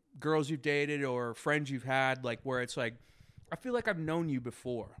 like girls you've dated or friends you've had, like where it's like, I feel like I've known you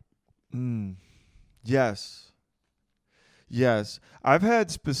before. Yes. Yes. I've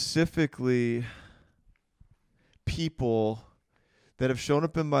had specifically people that have shown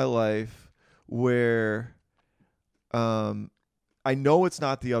up in my life where I know it's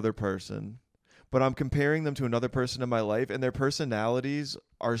not the other person, but I'm comparing them to another person in my life, and their personalities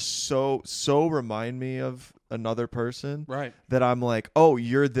are so remind me of another person, Right. that I'm like, oh,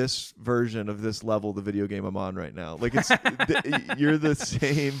 you're this version of this level of the video game I'm on right now. Like it's you're the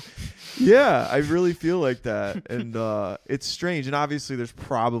same. Yeah, I really feel like that, and it's strange. And obviously, there's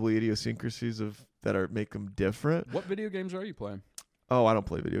probably idiosyncrasies that make them different. What video games are you playing? Oh, I don't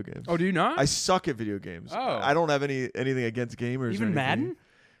play video games. Oh, do you not? I suck at video games. Oh. I don't have anything against gamers. Even Madden?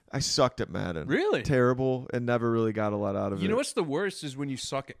 I sucked at Madden. Really? Terrible, and never really got a lot out of it. You know what's the worst is when you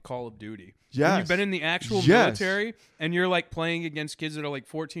suck at Call of Duty. Yes. When you've been in the actual military and you're like playing against kids that are like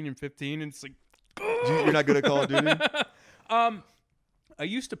 14 and 15, and it's like, you're not good at Call of Duty? I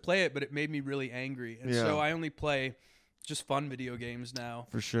used to play it, but it made me really angry, and so I only play just fun video games now.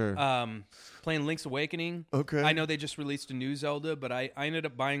 For sure. Playing Link's Awakening. Okay. I know they just released a new Zelda, but I ended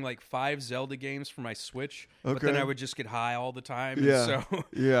up buying like 5 Zelda games for my Switch. Okay. But then I would just get high all the time. Yeah. And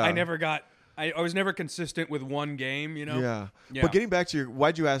so I never got. I was never consistent with one game, you know? Yeah. But getting back to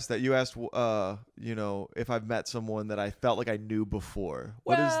why'd you ask that? You asked, if I've met someone that I felt like I knew before.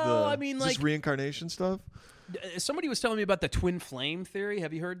 What is this reincarnation stuff? Somebody was telling me about the twin flame theory.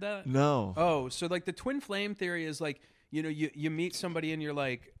 Have you heard that? No. Oh, so like the twin flame theory is like, you meet somebody and you're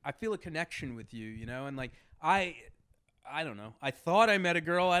like, I feel a connection with you, and like, I don't know. I thought I met a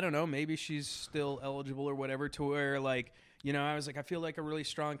girl. I don't know. Maybe she's still eligible or whatever, to where like, I was like, I feel like a really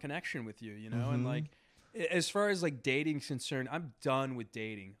strong connection with you, and like, as far as like dating's concerned, I'm done with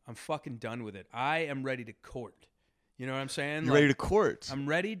dating. I'm fucking done with it. I am ready to court. You know what I'm saying? You're ready to court. I'm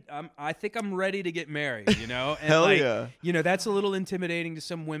ready. I think I'm ready to get married, And Hell yeah. That's a little intimidating to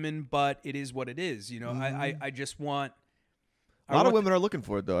some women, but it is what it is. I just want. A lot of women are looking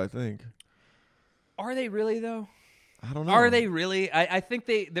for it, though, I think. Are they really, though? I don't know. Are they really? I think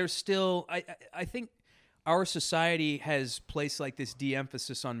they're still. I think our society has placed like this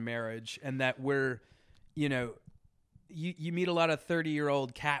de-emphasis on marriage, and that we're, you meet a lot of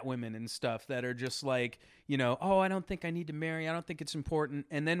 30-year-old cat women and stuff that are just like, oh, I don't think I need to marry. I don't think it's important.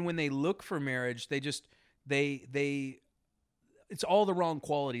 And then when they look for marriage, they it's all the wrong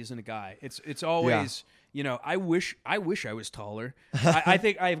qualities in a guy. It's always, I wish I was taller. I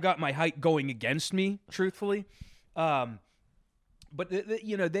think I've got my height going against me, truthfully. But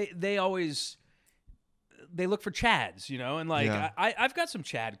they always, they look for Chads, and like, I've got some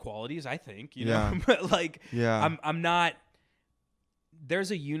Chad qualities, I think, but like, I'm not.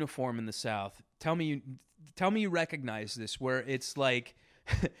 There's a uniform in the South. Tell me you recognize this, where it's like,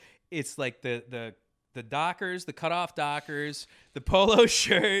 it's like the Dockers, the cutoff Dockers, the polo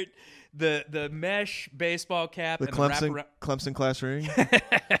shirt, the mesh baseball cap, the Clemson class ring,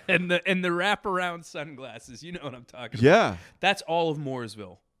 and the wraparound sunglasses. You know what I'm talking about? Yeah, that's all of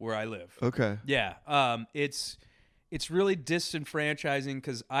Mooresville, where I live. Okay. Yeah. It's really disenfranchising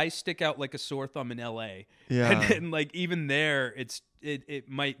because I stick out like a sore thumb in LA. Yeah. And like even there, it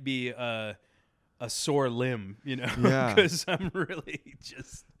might be a sore limb, Yeah. Because I'm really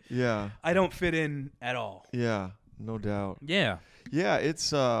just. Yeah. I don't fit in at all. Yeah. No doubt. Yeah. Yeah.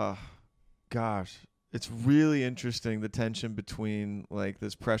 It's it's really interesting, the tension between like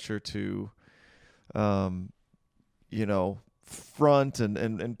this pressure to, front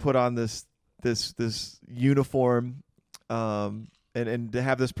and put on this uniform, and to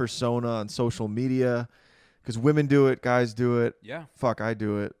have this persona on social media, because women do it, guys do it. Yeah. Fuck, I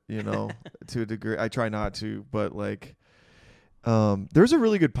do it, to a degree. I try not to, but like, there's a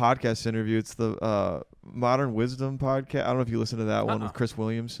really good podcast interview. It's the Modern Wisdom podcast. I don't know if you listen to that one with Chris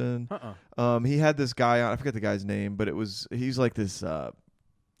Williamson. He had this guy on. I forget the guy's name, but he's like this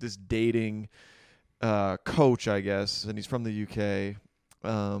dating coach, I guess, and he's from the UK.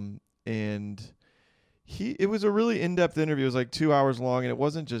 And it was a really in-depth interview. It was like 2 hours long, and it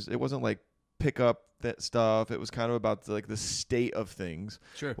wasn't like pick up that stuff. It was kind of about the state of things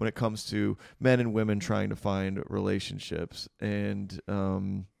when it comes to men and women trying to find relationships. And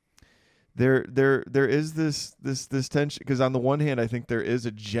there is this tension, because on the one hand, I think there is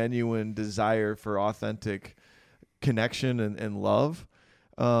a genuine desire for authentic connection and love.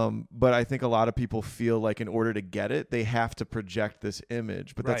 But I think a lot of people feel like in order to get it, they have to project this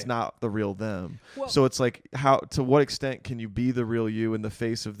image, but that's not the real them. Well, so it's like, to what extent can you be the real you in the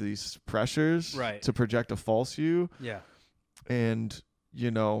face of these pressures to project a false you? Yeah. And,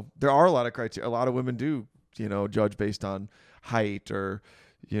 there are a lot of criteria. A lot of women do, judge based on height or,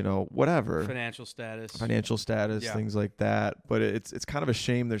 whatever. Financial status, things like that. But it's kind of a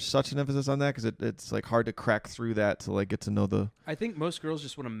shame there's such an emphasis on that, because it's like hard to crack through that to like get to know the. I think most girls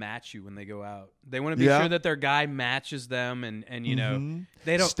just want to match you when they go out. They want to be sure that their guy matches them, and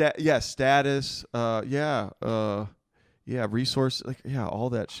they don't. Status. Resource. All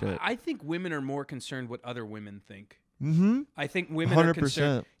that shit. I think women are more concerned what other women think. Mm-hmm. I think women 100%. Are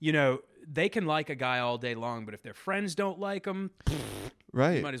concerned. They can like a guy all day long, but if their friends don't like him.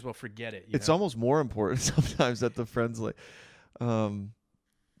 Right. You might as well forget it. It's almost more important sometimes that the friends like,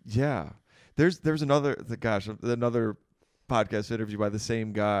 Yeah. There's another podcast interview by the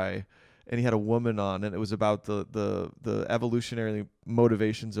same guy, and he had a woman on, and it was about the evolutionary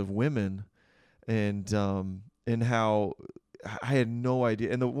motivations of women, and how I had no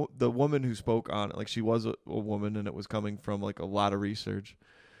idea. And the woman who spoke on it, like she was a woman, and it was coming from like a lot of research,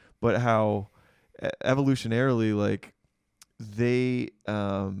 but how evolutionarily, like they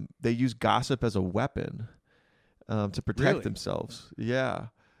use gossip as a weapon to protect themselves. Yeah.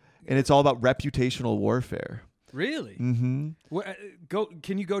 And it's all about reputational warfare. Really? Mm-hmm.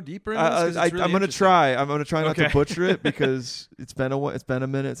 Can you go deeper in this? Really I'm gonna try. I'm gonna try not to butcher it because it's been a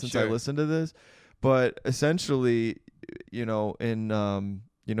minute since I listened to this. But essentially,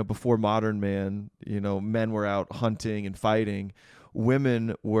 before modern man, men were out hunting and fighting.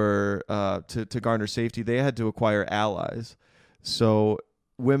 Women were to garner safety. They had to acquire allies. So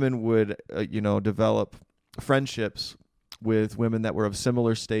women would develop friendships with women that were of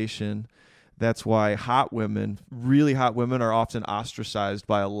similar station. That's why really hot women are often ostracized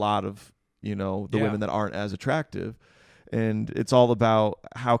by a lot of, women that aren't as attractive. And it's all about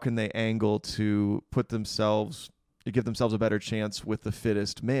how can they angle to give themselves a better chance with the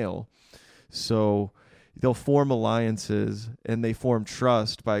fittest male. So they'll form alliances, and they form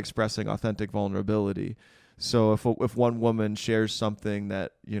trust by expressing authentic vulnerability. So if one woman shares something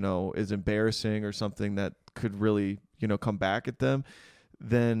that, is embarrassing or something that could really, come back at them,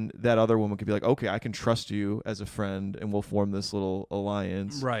 then that other woman could be like, okay, I can trust you as a friend, and we'll form this little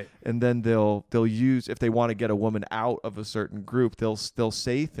alliance. Right. And then they'll use, if they want to get a woman out of a certain group, they'll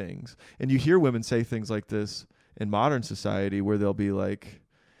say things. And you hear women say things like this in modern society, where they'll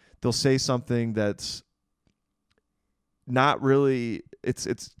say something that's not really,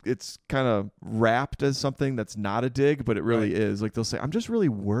 it's kind of wrapped as something that's not a dig, but it really is. Like they'll say, I'm just really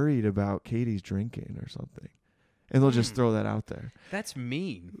worried about Katie's drinking or something. And they'll just throw that out there. That's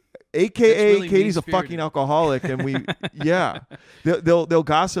mean. AKA really Katie's a fucking alcoholic, and they'll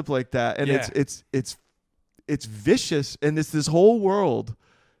gossip like that, and it's vicious, and it's this whole world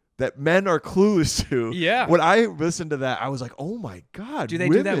that men are clueless to. Yeah. When I listened to that, I was like, oh my God. Do they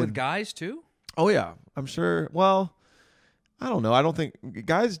do that with guys too? Oh yeah, I'm sure. Well, I don't know. I don't think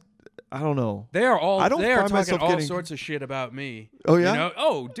guys. I don't know. They are talking all getting sorts of shit about me. Oh yeah.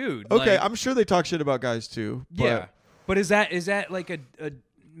 Oh dude. Okay, I'm sure they talk shit about guys too. But But is that like a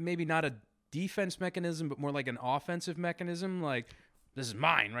maybe not a defense mechanism, but more like an offensive mechanism? Like, this is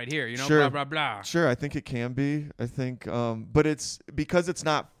mine right here, Sure. blah blah blah. Sure, I think it can be. I think, but it's because it's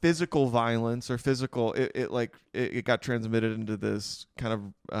not physical violence or physical. It got transmitted into this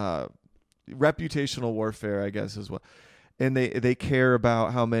kind of reputational warfare, I guess, as well. And they care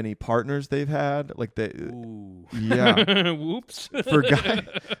about how many partners they've had. Like yeah. Whoops. For a guy,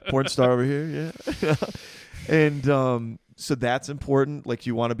 porn star over here, yeah. And so that's important. Like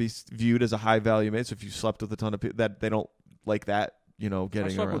you want to be viewed as a high value mate. So if you slept with a ton of people, that they don't like that, getting I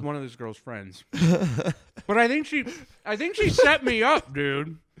slept around. with one of this girl's friends, but I think she set me up,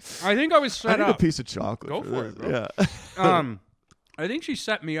 dude. I think I was set I need up. a piece of chocolate. Go for it, bro. Yeah. I think she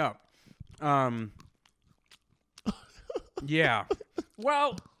set me up. Yeah.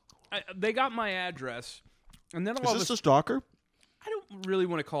 Well, they got my address, and then all Is this a stalker? I don't really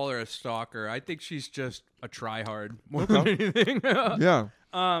want to call her a stalker. I think she's just a tryhard more than anything. Yeah.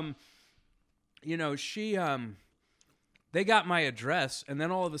 She they got my address, and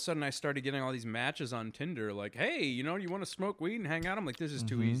then all of a sudden I started getting all these matches on Tinder. Like, hey, you want to smoke weed and hang out? I'm like, this is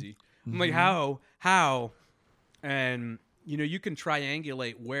too easy. I'm like, how? And you can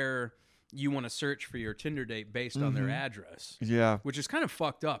triangulate where you want to search for your Tinder date based on their address. Yeah. Which is kind of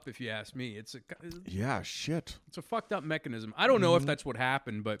fucked up if you ask me. It's a fucked up mechanism. I don't know if that's what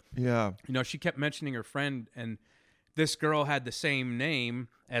happened, but yeah. She kept mentioning her friend, and this girl had the same name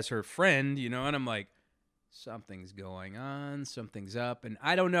as her friend, and I'm like, something's going on, something's up, and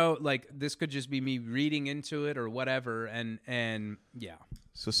I don't know, like this could just be me reading into it or whatever, and yeah.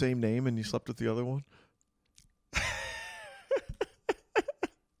 So same name, and you slept with the other one?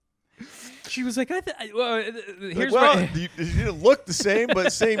 She was like, here's you didn't look the same,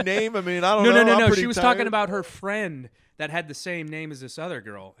 but same name. I mean, I don't know. No. She was talking about her friend that had the same name as this other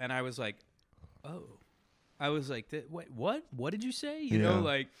girl, and I was like, oh. I was like, wait, what? What did you say?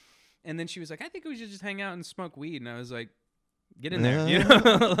 And then she was like, I think we should just hang out and smoke weed, and I was like, get in there,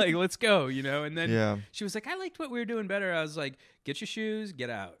 like let's go, and then she was like, I liked what we were doing better. I was like, get your shoes, get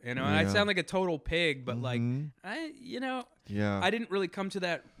out, and I sound like a total pig, but like I didn't really come to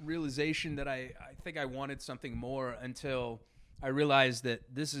that realization that I think I wanted something more until I realized that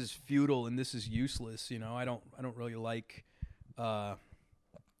this is futile and this is useless. I don't really like. I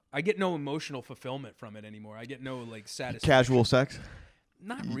get no emotional fulfillment from it anymore. I get no like satisfaction. Casual sex.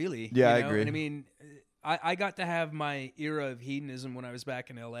 not really. Yeah, I you know? agree. And I mean, I got to have my era of hedonism when I was back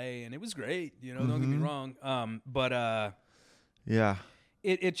in L.A. and it was great. You know, don't get me wrong. But Yeah.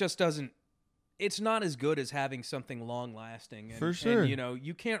 it just doesn't. It's not as good as having something long lasting. And, For sure. And, you know,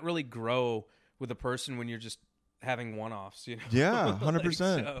 you can't really grow with a person when you're just having one offs. You know. Yeah, 100%.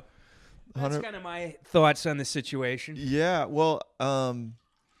 So that's kind of my thoughts on the situation. Yeah. Well,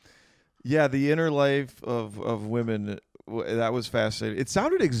 yeah, the inner life of women, that was fascinating. It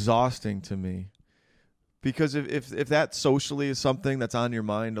sounded exhausting to me. Because if that socially is something that's on your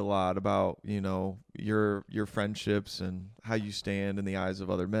mind a lot about, you know, your friendships and how you stand in the eyes of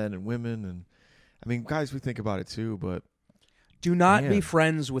other men and women, and I mean, guys, we think about it too, but do not man. be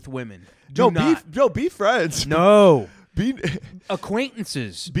friends with women. Be friends. No. Be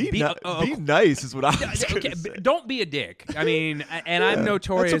acquaintances. Be nice is what I was gonna say. Don't be a dick. I mean, and I'm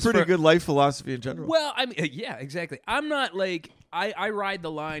notorious. That's a pretty good life philosophy in general. Well, I mean, yeah, exactly. I'm not like I ride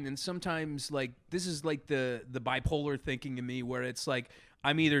the line, and sometimes like this is like the bipolar thinking in me, where it's like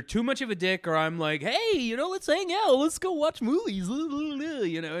I'm either too much of a dick or I'm like, hey, you know, let's hang out, let's go watch movies,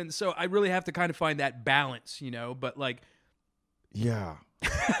 you know. And so I really have to kind of find that balance, you know. But like, yeah,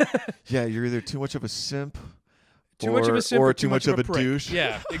 yeah, you're either too much of a simp. Much of a simp or too much of a prick. douche.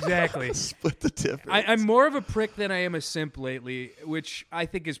 Yeah, exactly. Split the difference. I'm more of a prick than I am a simp lately, which I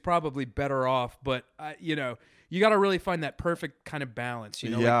think is probably better off. But you know, you got to really find that perfect kind of balance.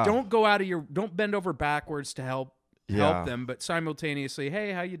 You know, Yeah. like don't bend over backwards to help them, but simultaneously,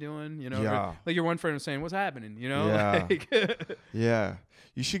 hey, how you doing? You know, Yeah. like your one friend was saying, what's happening? You know, Yeah. Like, Yeah,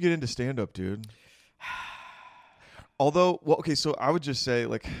 you should get into stand-up, dude. Although, well, okay, so I would just say,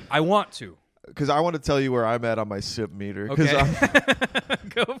 like, I want to. because I want to tell you where I'm at on my simp meter. Okay.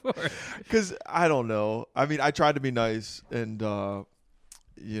 Go for it. Because I don't know. I mean, I tried to be nice, and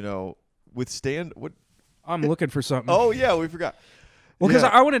you know, what? I'm looking for something. Oh yeah, we forgot. Well, because Yeah.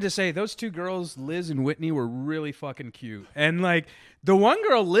 I wanted to say those two girls, Liz and Whitney, were really fucking cute. And like the one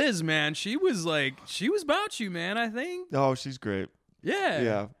girl, Liz, man, she was about you, man. I think. Oh, she's great. Yeah.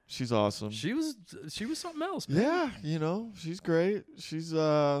 Yeah, she's awesome. She was something else, man. Yeah, you know, she's great. She's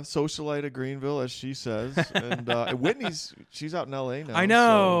a socialite of Greenville, as she says. And Whitney's, she's out in L.A. now. I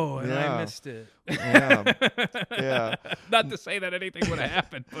know, so, and yeah. I missed it. Yeah, yeah. Not to say that anything would have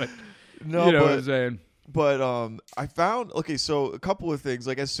happened, but No, you know but what I'm saying. But I found, okay, so a couple of things.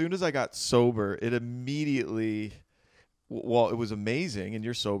 Like, as soon as I got sober, it immediately, well, it was amazing, and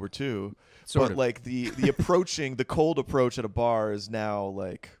you're sober too. Sort of. Like the cold approach at a bar is now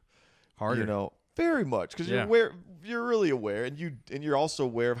like Harder. You know, very much, because Yeah. you're really aware, and you're also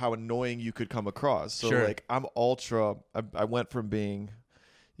aware of how annoying you could come across. So Sure. like I'm ultra. I went from being,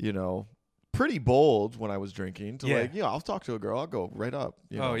 you know, pretty bold when I was drinking to like, yeah, I'll talk to a girl, I'll go right up.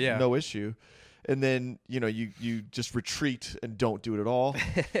 You know, Oh, yeah. no issue. And then, you know, you just retreat and don't do it at all.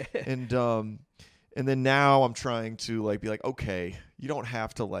 And then now I'm trying to like be like, okay, you don't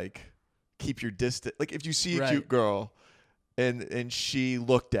have to like keep your distance. Like if you see a cute girl and she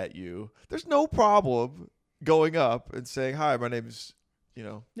looked at you, there's no problem going up and saying, hi, my name is, you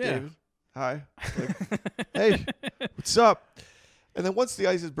know, David. Hi. Like, hey, what's up? And then once the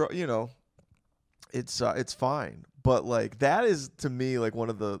ice is broken, you know, it's fine. But like that is to me like one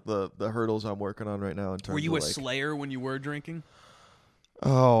of the hurdles I'm working on right now in terms Were you of a like, slayer when you were drinking?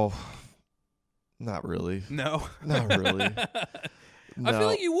 Oh, not really. No. Not really. I feel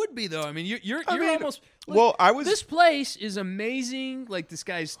like you would be though. I mean, you're almost. Like, well, I was. This place is amazing. Like this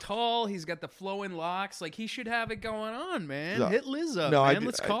guy's tall. He's got the flowing locks. Like he should have it going on, man. No. Hit Liz up, No, man.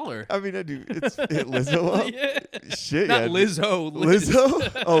 Let's call her. I mean, I do. It's hit Lizzo up. Yeah. Shit, Not yeah. Lizzo. Liz.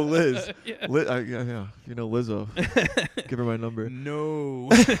 Lizzo? Oh, Liz. Yeah. Yeah. You know Lizzo. Give her my number. No.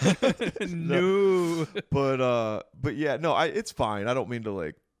 No. But yeah, no. It's fine. I don't mean to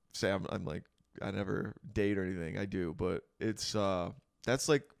like say I'm like I never date or anything. I do, but it's that's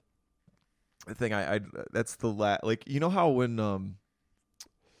like the thing. That's the like you know how when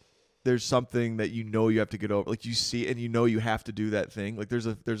there's something that you know you have to get over, like you see and you know you have to do that thing. Like there's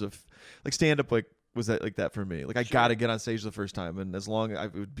a like stand up like was that like that for me. Like I got to get on stage the first time, and as long as I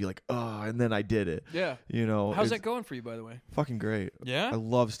would be like and then I did it. Yeah. You know. How's that going for you, by the way? Fucking great. Yeah. I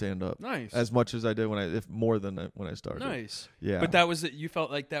love stand up. Nice. As much as I did if more than when I started. Nice. Yeah. But that was you felt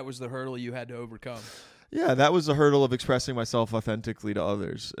like that was the hurdle you had to overcome. Yeah, that was the hurdle of expressing myself authentically to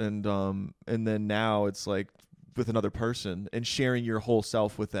others, and then now it's like with another person and sharing your whole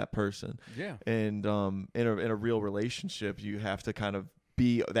self with that person. Yeah. And in a real relationship, you have to kind of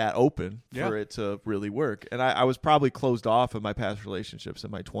be that open for it to really work. And I was probably closed off in my past relationships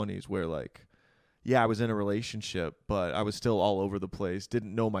in my 20s, where like, yeah, I was in a relationship, but I was still all over the place.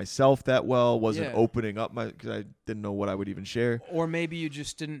 Didn't know myself that well. Wasn't opening up because I didn't know what I would even share. Or maybe you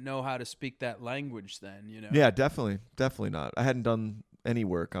just didn't know how to speak that language then, you know? Yeah, definitely not. I hadn't done any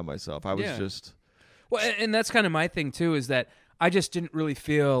work on myself. I was just... Well, and that's kind of my thing, too, is that I just didn't really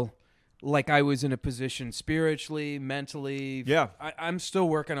feel like I was in a position spiritually, mentally. Yeah. I'm still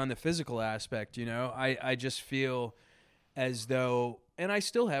working on the physical aspect, you know? I just feel as though... And I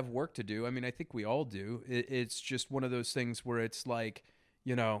still have work to do. I mean, I think we all do. It's just one of those things where it's like,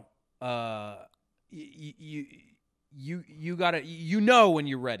 you know, you gotta, you know, when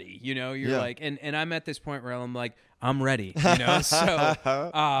you're ready, you know, you're like, and I'm at this point where I'm like, I'm ready, you know, so,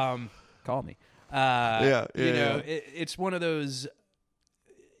 call me, you know, it's one of those,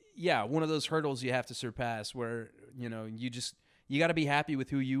 one of those hurdles you have to surpass where, you know, you got to be happy with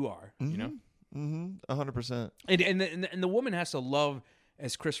who you are, you know? 100%. And the woman has to love,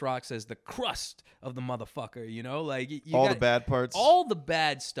 as Chris Rock says, the crust of the motherfucker, you know, like the bad parts, all the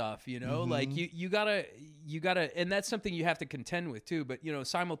bad stuff, you know, like you gotta, and that's something you have to contend with too. But you know,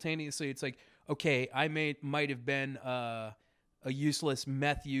 simultaneously, it's like, okay, I might have been a useless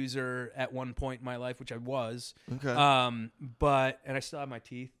meth user at one point in my life, which I was. Okay. And I still have my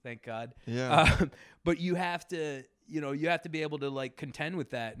teeth, thank God. Yeah. But you have to. You know, you have to be able to like contend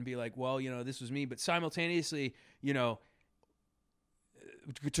with that and be like, well, you know, this was me. But simultaneously, you know,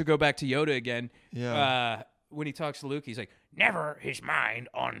 to go back to Yoda again, when he talks to Luke, he's like, never his mind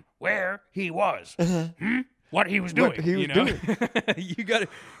on where he was, what he was doing. You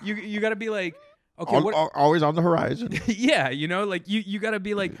gotta be like, okay, always on the horizon. Yeah, you know, like you gotta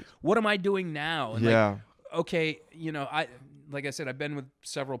be like, what am I doing now? And like, okay, you know, like I said, I've been with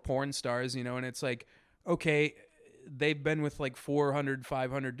several porn stars, you know, and it's like, okay, they've been with like 400,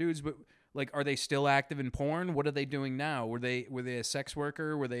 500 dudes, but like, are they still active in porn? What are they doing now? Were they a sex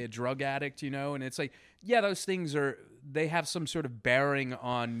worker? Were they a drug addict? You know, and it's like, yeah, those things they have some sort of bearing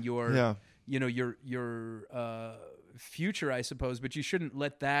on your, you know, your future, I suppose, but you shouldn't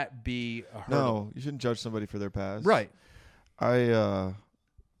let that be a hurdle. No, you shouldn't judge somebody for their past. Right. I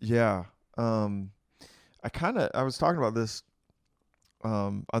was talking about this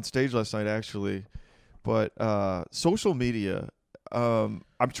on stage last night, actually. But social media, I'm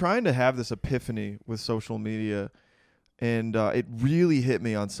trying to have this epiphany with social media, and it really hit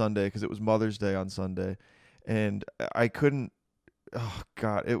me on Sunday because it was Mother's Day on Sunday, and I couldn't. Oh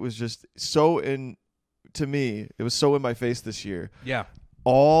God, it was just so to me. It was so in my face this year. Yeah.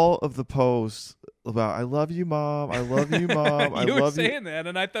 All of the posts about "I love you, Mom," "I love you, Mom," you were saying that,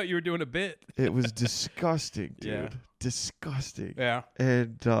 and I thought you were doing a bit. It was disgusting, dude. Yeah. Disgusting. Yeah.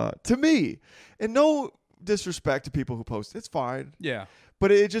 And to me, and no disrespect to people who post, it's fine. Yeah.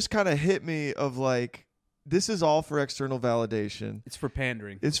 But it just kind of hit me of like, this is all for external validation. It's for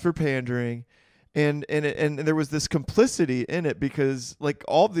pandering. And there was this complicity in it because like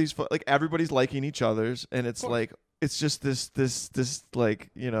all of these, like everybody's liking each other's, and it's like, it's just this like,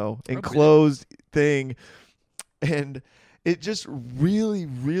 you know, enclosed thing. And it just really,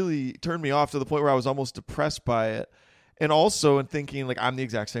 really turned me off to the point where I was almost depressed by it. And also in thinking like I'm the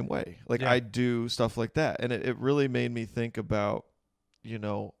exact same way. Like I do stuff like that. And it really made me think about, you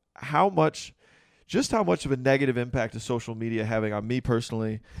know, how much of a negative impact is social media having on me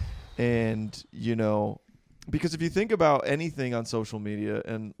personally. And, you know, because if you think about anything on social media,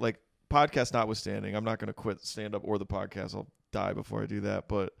 and like podcast notwithstanding, I'm not going to quit stand up or the podcast. I'll die before I do that.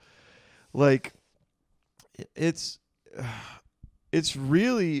 But like it's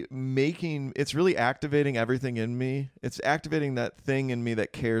really activating everything in me. It's activating that thing in me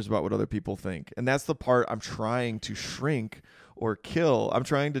that cares about what other people think. And that's the part I'm trying to shrink or kill. I'm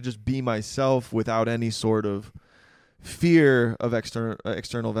trying to just be myself without any sort of fear of external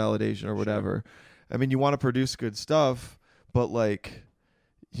validation or whatever. I mean, you want to produce good stuff, but like,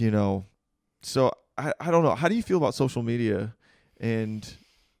 you know, so I don't know. How do you feel about social media and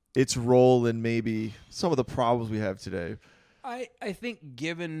its role in maybe some of the problems we have today? I think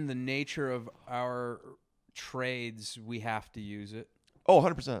given the nature of our trades, we have to use it. Oh,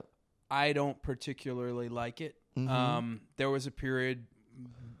 100%. I don't particularly like it. Mm-hmm. There was a period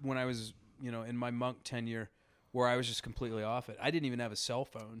when I was, you know, in my monk tenure where I was just completely off it. I didn't even have a cell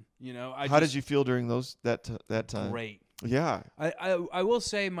phone, you know. How did you feel during that time? Great. Yeah. I will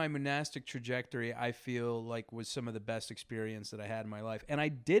say my monastic trajectory, I feel like was some of the best experience that I had in my life. And I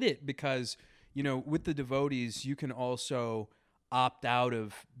did it because, you know, with the devotees, you can also opt out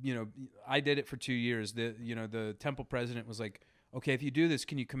of, you know, I did it for 2 years. The temple president was like, okay, if you do this,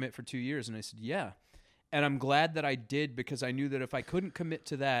 can you commit for 2 years? And I said, yeah. And I'm glad that I did, because I knew that if I couldn't commit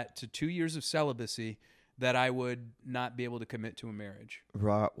to 2 years of celibacy, that I would not be able to commit to a marriage.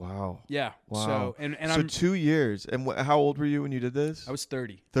 Right. Wow. Yeah. Wow. So and so I'm 2 years. And how old were you when you did this? I was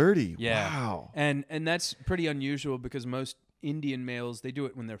 30. 30. Yeah. Wow. And that's pretty unusual because most Indian males, they do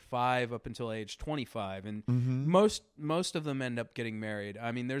it when they're 5 up until age 25, and most of them end up getting married.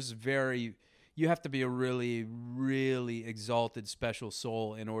 I mean, you have to be a really, really exalted special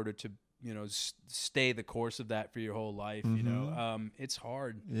soul in order to, stay the course of that for your whole life. It's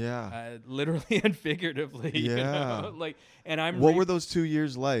hard. Yeah. Literally and figuratively. Yeah. What were those 2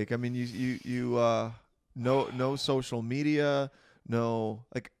 years like? I mean, you no social media, no,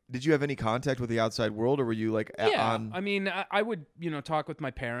 like, did you have any contact with the outside world, or were you like on? I mean, I would, talk with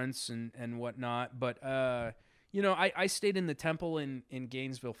my parents and whatnot, but, I stayed in the temple in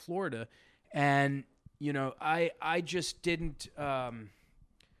Gainesville, Florida, and, I just didn't, I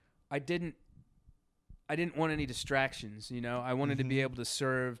didn't want any distractions, I wanted to be able to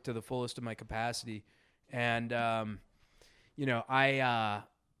serve to the fullest of my capacity. And,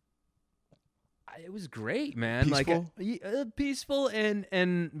 it was great, man. Peaceful? Peaceful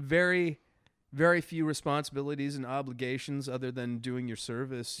and very, very few responsibilities and obligations other than doing your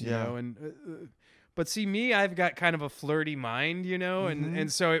service, you know. And but see, me, I've got kind of a flirty mind,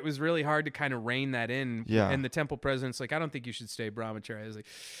 and so it was really hard to kind of rein that in. Yeah. And the temple president's like, I don't think you should stay brahmachari. I was like,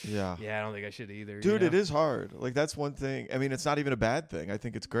 yeah, I don't think I should either. Dude, it is hard. Like, that's one thing. I mean, it's not even a bad thing. I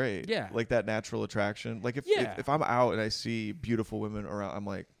think it's great. Yeah. Like that natural attraction. Like if I'm out and I see beautiful women around, I'm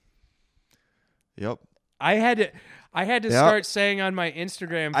like, yep. I had to start saying on my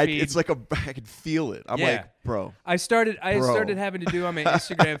Instagram feed. It's like I can feel it. I'm like, bro. I started having to do on my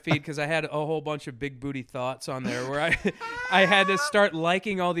Instagram feed because I had a whole bunch of big booty thoughts on there where I had to start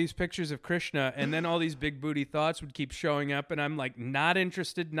liking all these pictures of Krishna, and then all these big booty thoughts would keep showing up, and I'm like, not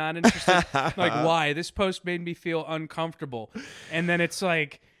interested. Like, why? This post made me feel uncomfortable. And then it's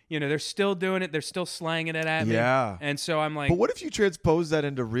like, they're still doing it. They're still slanging it at me. Yeah. And so I'm like... But what if you transpose that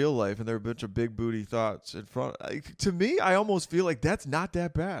into real life and there are a bunch of big booty thoughts in front? To me, I almost feel like that's not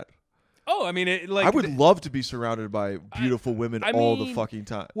that bad. Oh, I mean... I would love to be surrounded by beautiful women all the fucking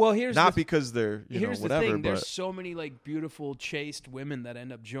time. Well, here's... Not because they're, here's whatever, the thing. but... There's so many, beautiful, chaste women that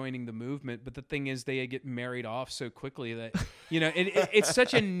end up joining the movement, but the thing is they get married off so quickly that, it's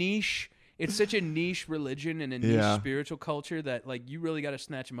such a niche... It's such a niche religion and a niche spiritual culture that, you really got to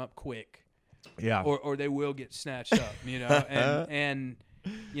snatch them up quick. Yeah. Or they will get snatched up, and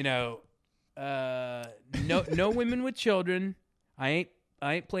no women with children. I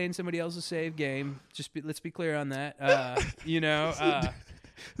ain't playing somebody else's save game. Let's be clear on that.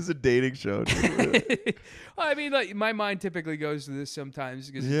 This is a dating show. I mean, my mind typically goes to this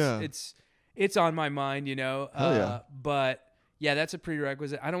sometimes because it's on my mind, but. Yeah, that's a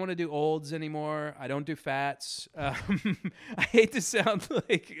prerequisite. I don't want to do olds anymore. I don't do fats. I hate to sound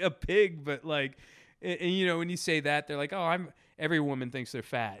like a pig, but when you say that, they're like, "Oh, every woman thinks they're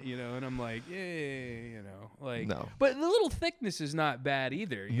fat," and I'm like, no. But the little thickness is not bad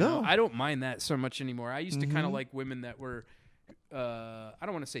either. You know? I don't mind that so much anymore. I used to kind of like women that were, I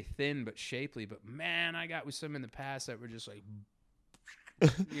don't want to say thin, but shapely. But man, I got with some in the past that were just like.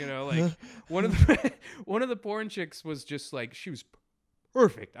 One of the porn chicks was just like, she was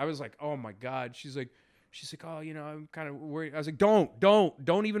perfect. I was like, oh my God. She's like, oh, I'm kind of worried. I was like,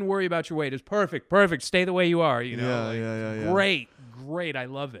 don't even worry about your weight. It's perfect. Stay the way you are. Yeah. Great. I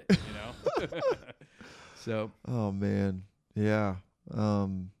love it. So. Oh man. Yeah.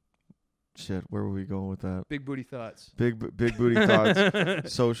 Shit. Where were we going with that? Big booty thoughts. Big booty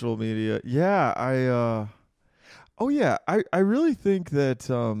thoughts. Social media. Yeah. Oh, yeah. I really think that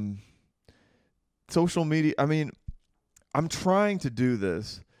social media, I mean, I'm trying to do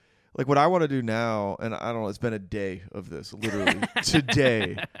this. Like, what I want to do now, and I don't know, it's been a day of this, literally.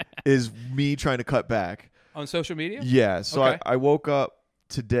 Today is me trying to cut back. On social media? Yeah. So okay. I woke up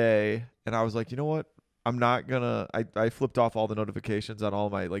today, and I was like, you know what? I'm not going to, I flipped off all the notifications on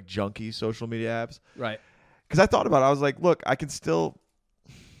all my, junky social media apps. Right. Because I thought about it. I was like, look, I can still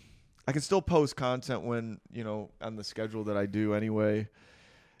post content when, on the schedule that I do anyway.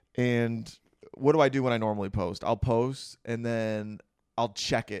 And what do I do when I normally post? I'll post and then I'll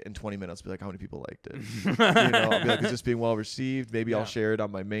check it in 20 minutes. Be like, how many people liked it? I'll be like, is this being well received? Maybe I'll share it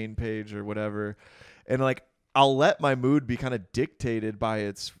on my main page or whatever. And I'll let my mood be kind of dictated by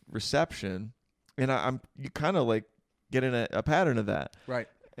its reception. And you kind of get in a pattern of that. Right.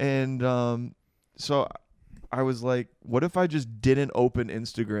 And so I was like, what if I just didn't open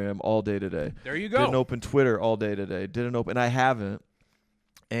Instagram all day today? There you go. Didn't open Twitter all day today. And I haven't.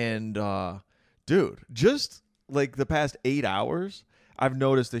 And, dude, just the past 8 hours, I've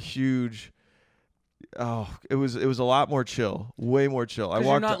noticed a huge it was a lot more chill, way more chill. I Because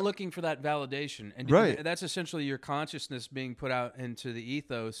walked. you're not looking for that validation. And Right. that's essentially your consciousness being put out into the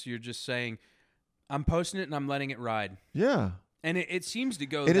ethos. You're just saying, I'm posting it and I'm letting it ride. Yeah. And it seems to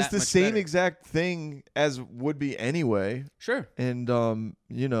go And it's that the much same better. exact thing as would be anyway. Sure. And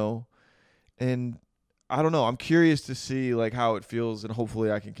and I don't know. I'm curious to see like how it feels, and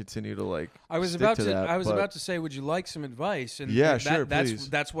hopefully I can continue to like. I was stick about to to. that, I was but- about to say, would you like some advice? And Yeah, sure, That's please.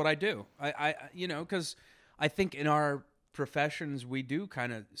 that's what I do. I because I think in our professions we do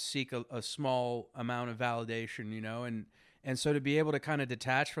kind of seek a small amount of validation, and so to be able to kind of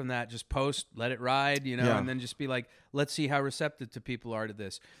detach from that, just post, let it ride, Yeah. and then just be like, let's see how receptive to people are to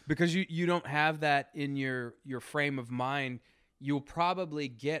this, because you don't have that in your frame of mind. You'll probably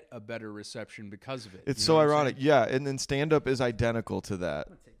get a better reception because of it. It's You so know what I'm ironic. saying? Yeah, and then stand up is identical to that.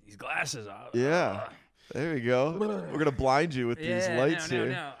 Take these glasses off. Yeah. There we go. We're gonna blind you with these lights here.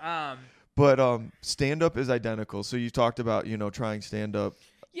 No. But stand up is identical. So you talked about, trying stand up.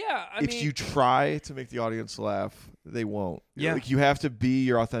 Yeah, If you try to make the audience laugh, they won't. Yeah. Like you have to be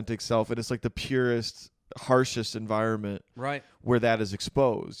your authentic self, and it's like the purest, harshest environment right. where that is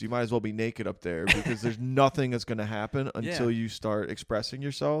exposed. You might as well be naked up there because there's nothing that's going to happen until you start expressing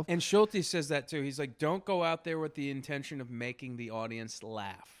yourself. And Schulte says that too. He's like, don't go out there with the intention of making the audience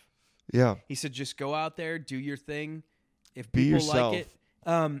laugh. Yeah. He said, just go out there, do your thing. If Be people yourself. like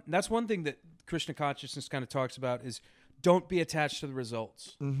it, that's one thing that Krishna consciousness kind of talks about is don't be attached to the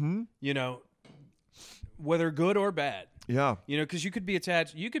results. Mm-hmm. Whether good or bad. Yeah. Because you could be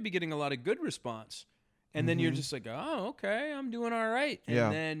attached, you could be getting a lot of good response, and then you're just like, oh, okay, I'm doing all right. And Yeah.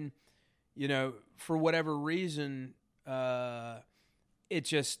 then, for whatever reason, it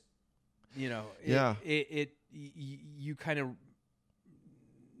just, you kind of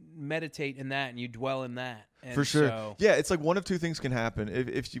meditate in that and you dwell in that. And For sure. so- Yeah, it's like one of two things can happen.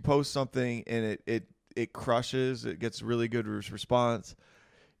 If you post something and it crushes, it gets really good response,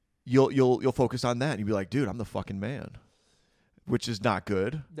 you'll focus on that and you'll be like, dude, I'm the fucking man, which is not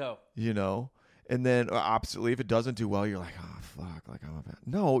good, No. And then oppositely, if it doesn't do well, you're like, oh fuck, like I'm a bad.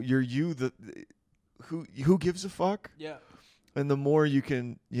 No, you're who gives a fuck? Yeah. And the more you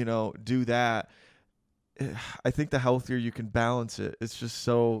can, do that, I think the healthier you can balance it. It's just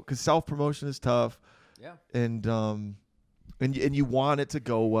so, because self-promotion is tough. Yeah. And you want it to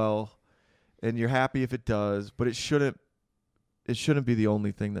go well, and you're happy if it does, but it shouldn't be the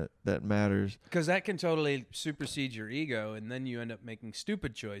only thing that matters. Because that can totally supersede your ego, and then you end up making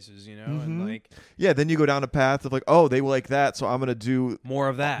stupid choices, Mm-hmm. and like Yeah, then you go down a path of like, oh, they like that, so I'm going to do more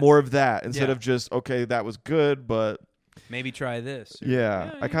of that. instead Yeah. of just, okay, that was good, but Maybe try this. or-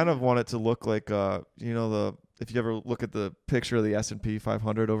 yeah, I kind of want it to look like, if you ever look at the picture of the S&P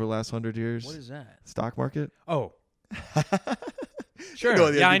 500 over the last 100 years, What is that? stock market. Oh. Sure.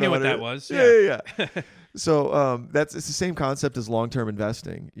 know the Yeah, I S&P knew what 500. that was. Yeah. So it's the same concept as long-term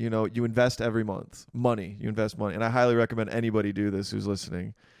investing. You invest every month. You invest money. And I highly recommend anybody do this who's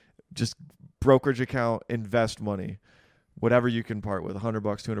listening. Just brokerage account, invest money. Whatever you can part with, $100,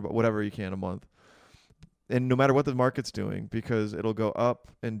 $200, whatever you can a month. And no matter what the market's doing, because it'll go up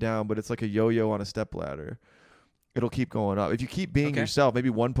and down, but it's like a yo-yo on a stepladder. It'll keep going up. If you keep being Okay. yourself, maybe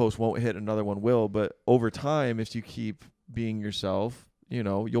one post won't hit, another one will. But over time, if you keep being yourself,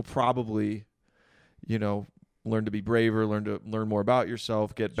 you'll probably, learn to be braver, learn more about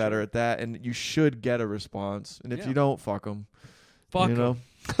yourself, get better Sure. at that, and you should get a response. And if Yeah. you don't, fuck them. Fuck you know?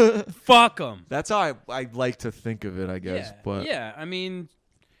 'em. Fuck them. That's how I like to think of it, I guess. But yeah, I mean,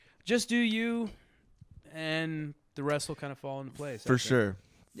 just do you, and the rest will kind of fall into place. I for think. sure.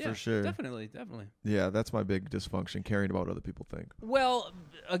 Yeah, For sure. Definitely. Yeah, that's my big dysfunction, caring about what other people think. Well,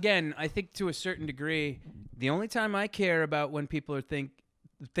 again, I think to a certain degree, the only time I care about when people are think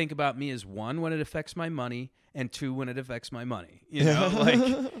about me is one, when it affects my money, and two, when it affects my money.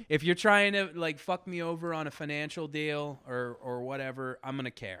 Like if you're trying to like fuck me over on a financial deal or whatever, I'm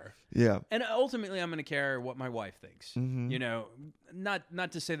gonna care. Yeah. And ultimately, I'm gonna care what my wife thinks. Mhm.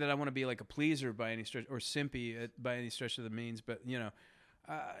 Not to say that I want to be like a pleaser by any stretch or simpy by any stretch of the means, but There's a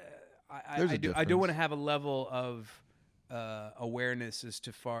I do difference. want to have a level of awareness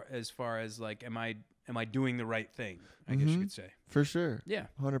as far as like, am I doing the right thing? I guess you could say. For sure. Yeah.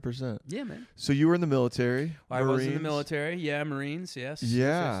 100%. Yeah, man. So you were in the military. I was in the Marines. military. Yeah, Marines. Yes.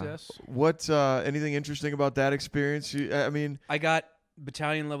 Yeah. Yes. What anything interesting about that experience? I mean, I got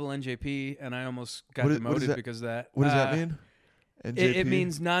battalion level NJP, and I almost got What is demoted that? because of that. what does that mean? It NJP?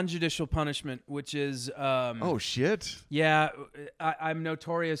 means non-judicial punishment, which is Oh shit. yeah. I'm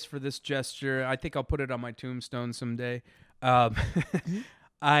notorious for this gesture. I think I'll put it on my tombstone someday.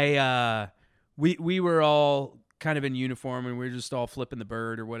 We were all kind of in uniform, and we were just all flipping the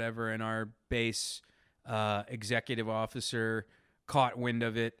bird or whatever, and our base executive officer caught wind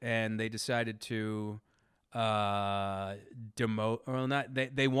of it, and they decided to demote. Well, not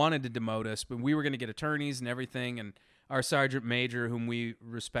they wanted to demote us, but we were going to get attorneys and everything. And our sergeant major, whom we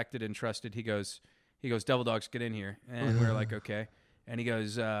respected and trusted, he goes, "Devil Dogs, get in here." And we were like, "Okay." And he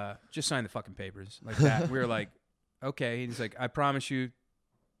goes, "Just sign the fucking papers," like that. We were like, "Okay." He's like, I promise you,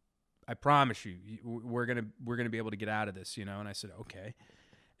 we're gonna be able to get out of this, you know." And I said, "Okay."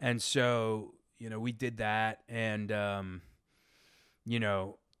 And so, you know, we did that, and you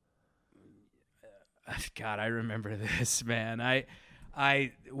know, God, I remember this, man.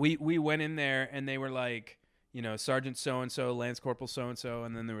 We went in there, and they were like, you know, Sergeant so and so, Lance Corporal so and so,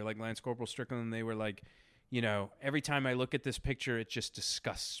 and then they were like Lance Corporal Strickland, and they were like, you know, every time I look at this picture, it just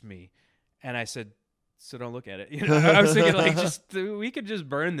disgusts me. And I said, so don't look at it. You know, I was thinking like, we could just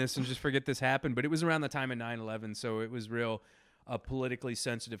burn this and just forget this happened. But it was around the time of 9/11, so it was real a politically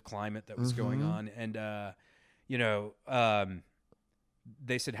sensitive climate that was going on. And you know,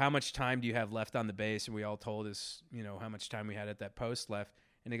 they said, "How much time do you have left on the base?" And we all told us, you know, how much time we had at that post left.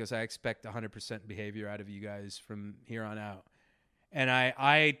 And he goes, "I expect 100% behavior out of you guys from here on out." And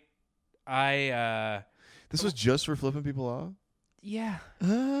I This was just for flipping people off? Yeah.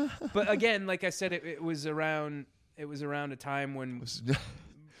 But again, like I said, it was around a time when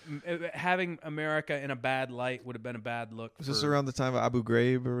having America in a bad light would have been a bad look. Was this around the time of Abu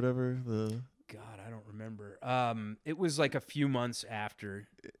Ghraib or whatever? God, I don't remember. It was like a few months after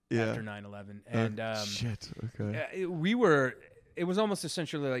 9/11. And shit. Okay. It was almost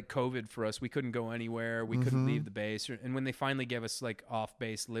essentially like COVID for us. We couldn't go anywhere. We couldn't leave the base. And when they finally gave us like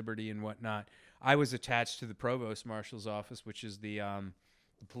off-base liberty and whatnot, I was attached to the Provost Marshal's office, which is the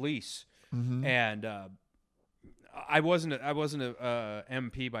police. And I wasn't a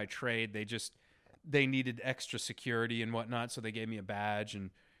MP by trade. They needed extra security and whatnot, so they gave me a badge.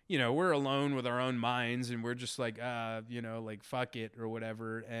 And you know, we're alone with our own minds, and we're just like, you know, like fuck it or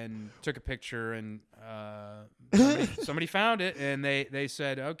whatever, and took a picture, and somebody found it, and they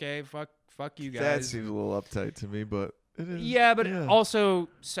said, okay, fuck you guys. That seems a little uptight to me, but it is. Yeah, but also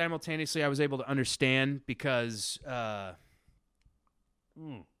simultaneously, I was able to understand because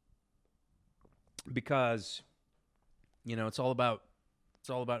you know, it's all about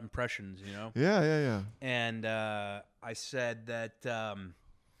impressions, you know. Yeah. And I said that.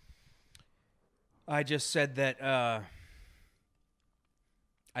 I just said that I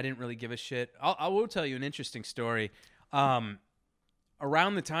didn't really give a shit. I will tell you an interesting story. Around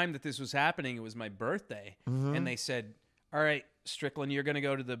the time that this was happening, it was my birthday, and they said, "All right, Strickland, you're going to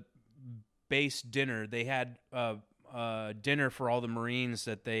go to the base dinner." They had dinner for all the Marines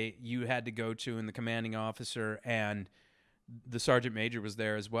that you had to go to, and the commanding officer and the sergeant major was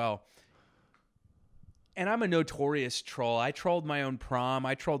there as well. And I'm a notorious troll. I trolled my own prom.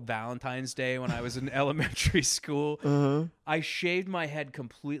 I trolled Valentine's Day when I was in elementary school. I shaved my head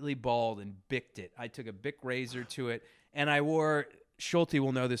completely bald and bicked it. I took a Bic razor to it, and I wore, Schulte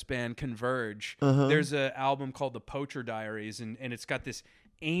will know this band, Converge. There's an album called The Poacher Diaries, and it's got this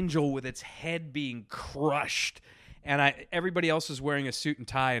angel with its head being crushed. And everybody else is wearing a suit and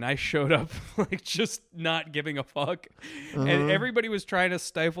tie, and I showed up like just not giving a fuck. And everybody was trying to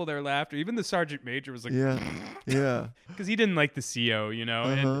stifle their laughter. Even the sergeant major was like, yeah, because he didn't like the CO, you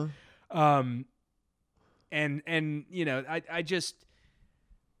know. And you know,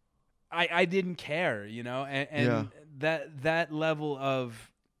 I didn't care, you know, and that level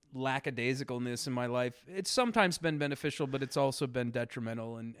of lackadaisicalness in my life, it's sometimes been beneficial, but it's also been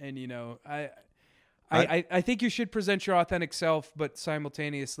detrimental. And you know, I think you should present your authentic self, but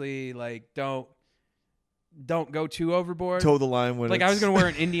simultaneously, like, don't go too overboard. Toe the line when I was gonna wear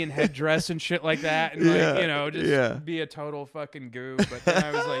an Indian headdress and shit like that, and like, you know, just be a total fucking goof. But then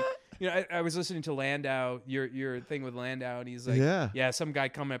I was like, you know, I was listening to Landau, your thing with Landau, and he's like, some guy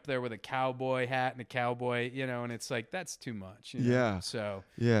coming up there with a cowboy hat and a cowboy, you know, and it's like, that's too much. You know? So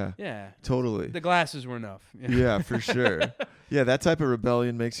totally. The glasses were enough. You know? Yeah, for sure. Yeah, that type of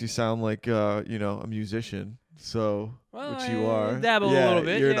rebellion makes you sound like you know, a musician. So, which you are. Dabble a little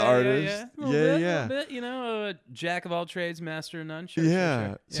bit. You're an artist. A little bit, you know, jack of all trades, master of none.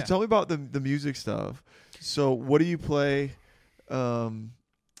 Sure. So tell me about the music stuff. So what do you play?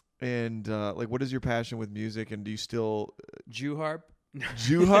 And like, what is your passion with music? And do you still Jew harp?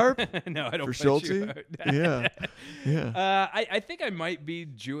 Jew harp? No, I don't for play Schulte? Jew harp. Yeah. I think I might be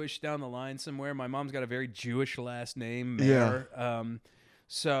Jewish down the line somewhere. My mom's got a very Jewish last name, Mayer.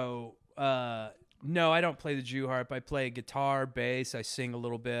 No, I don't play the Jew harp. I play guitar, bass. I sing a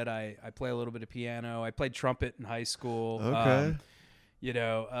little bit. I play a little bit of piano. I played trumpet in high school. Okay. You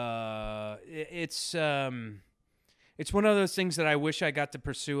know, it's it's one of those things that I wish I got to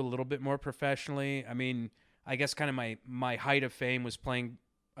pursue a little bit more professionally. I mean, I guess kind of my height of fame was playing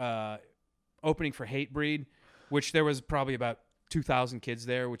opening for Hatebreed, which there was probably about 2,000 kids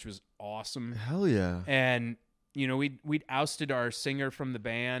there, which was awesome. Hell yeah. And we'd ousted our singer from the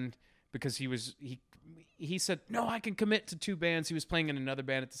band because he said, no, I can commit to 2 bands. He was playing in another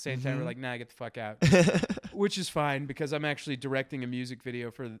band at the same time. We're like, nah, get the fuck out. Which is fine because I'm actually directing a music video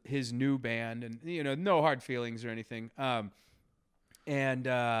for his new band and, no hard feelings or anything.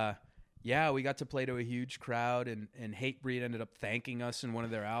 Yeah, we got to play to a huge crowd and Hatebreed ended up thanking us in one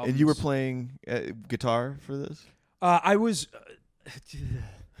of their albums. And you were playing guitar for this? I was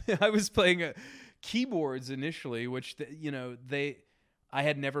playing keyboards initially, which, I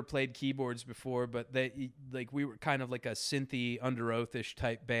had never played keyboards before, but we were kind of like a synthy Under Oath-ish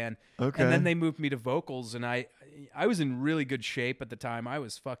type band. Okay. And then they moved me to vocals, and I was in really good shape at the time. I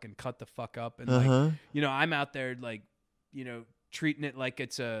was fucking cut the fuck up, and I'm out there treating it like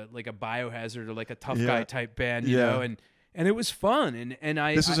it's a Biohazard or like a tough guy type band, you know, and it was fun. And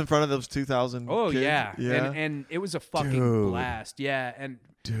this was in front of those 2,000 kids? Yeah. And it was a fucking blast. Yeah. And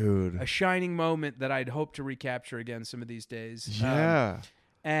dude, a shining moment that I'd hope to recapture again some of these days. Yeah.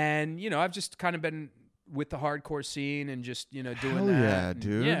 I've just kind of been with the hardcore scene and just, doing Hell that. Yeah,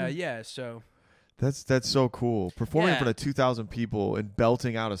 dude. Yeah. So that's so cool. Performing in front of 2,000 people and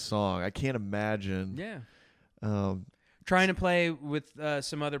belting out a song. I can't imagine. Yeah. Trying to play with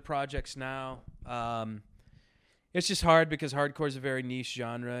some other projects now. It's just hard because hardcore is a very niche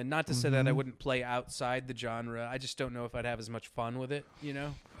genre. And not to say that I wouldn't play outside the genre. I just don't know if I'd have as much fun with it,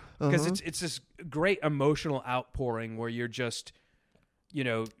 Because it's this great emotional outpouring where you're just,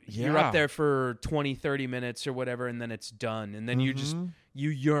 you're up there for 20, 30 minutes or whatever, and then it's done. And then you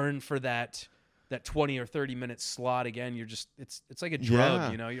yearn for that 20 or 30 minute slot again. You're just, it's like a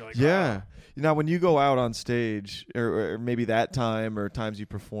drug, You're like, yeah. Now, when you go out on stage or maybe that time or times you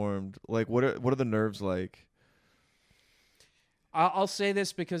performed, like what are the nerves like? I'll say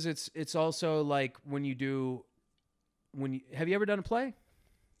this because it's also like have you ever done a play?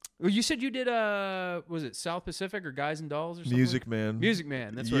 Well, you said you did was it South Pacific or Guys and Dolls or something? Music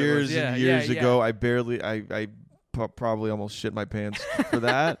Man. That's what it was. And years ago. I probably almost shit my pants for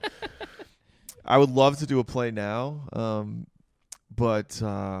that. I would love to do a play now, but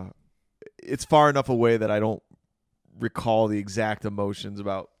it's far enough away that I don't recall the exact emotions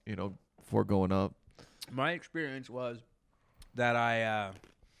about before going up. My experience was that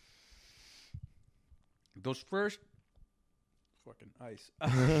those first fucking ice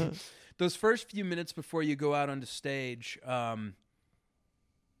those first few minutes before you go out onto stage,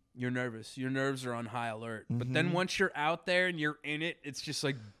 you're nervous. Your nerves are on high alert. But then once you're out there and you're in it, it's just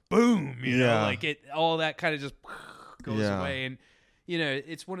like boom, you know, like all that kind of just goes away. And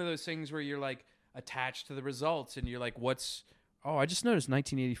it's one of those things where you're like attached to the results and you're like, I just noticed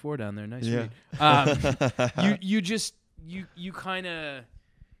 1984 down there. Nice read. You kind of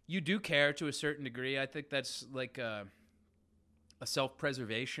do care to a certain degree. I think that's like a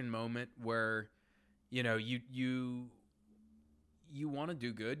self-preservation moment where you want to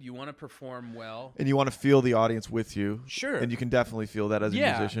do good, you want to perform well, and you want to feel the audience with you. Sure. And you can definitely feel that as a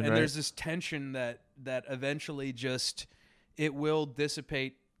musician, and right? there's this tension that eventually just it will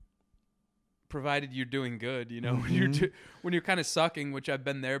dissipate, provided you're doing good. When you're kind of sucking, which I've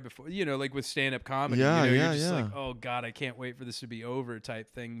been there before. Like with stand-up comedy. You're just like, oh God, I can't wait for this to be over,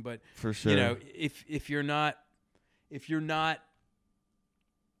 type thing. But for sure, if you're not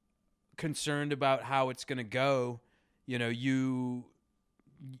concerned about how it's going to go, you're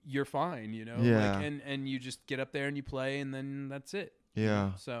fine. And you just get up there and you play, and then that's it.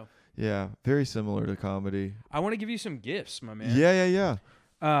 Yeah. So yeah, very similar to comedy. I want to give you some gifts, my man. Yeah.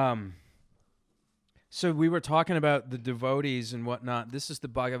 So we were talking about the devotees and whatnot. This is the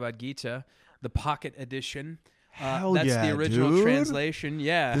Bhagavad Gita, the pocket edition. Hell that's yeah, the original dude. Translation.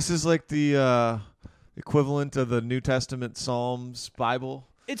 Yeah. This is like the equivalent of the New Testament Psalms Bible.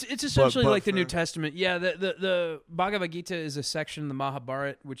 It's essentially but like the New Testament. Yeah, the Bhagavad Gita is a section of the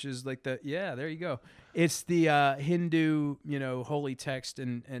Mahabharata, which is like there you go. It's the Hindu, holy text,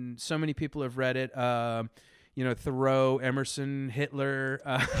 and so many people have read it. Thoreau, Emerson, Hitler.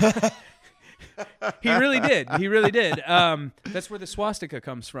 He really did. That's where the swastika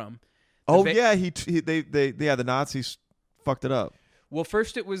comes from. The Nazis fucked it up. Well,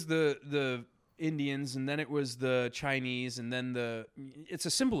 first it was the Indians, and then it was the Chinese, and then it's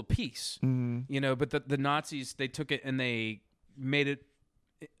a symbol of peace, but the Nazis, they took it and they made it,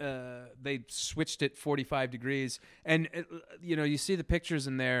 they switched it 45 degrees. And, you see the pictures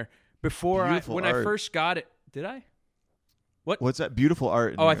in there before when I first got it. Did I? What's that beautiful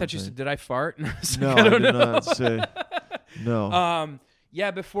art? I thought you said, did I fart? No, I did not say. No.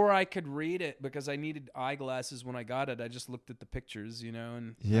 Yeah, before I could read it, because I needed eyeglasses when I got it, I just looked at the pictures,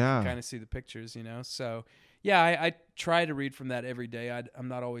 and Yeah. kind of see the pictures, So, yeah, I try to read from that every day. I'm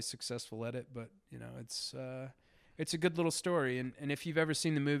not always successful at it, but it's a good little story. And if you've ever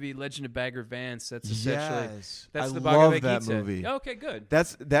seen the movie Legend of Bagger Vance, that's essentially that's I the love Bhagavad that Gita. movie. Okay, good.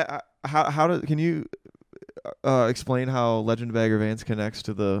 That's that. Can you explain how Legend of Bagger Vance connects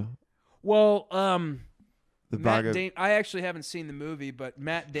to the Well, Bhagavad? I actually haven't seen the movie, but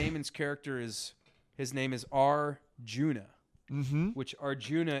Matt Damon's character his name is Arjuna, which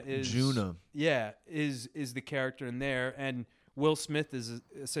Arjuna is is the character in there, and Will Smith is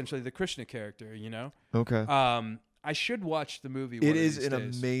essentially the Krishna character. Okay. I should watch the movie. It is an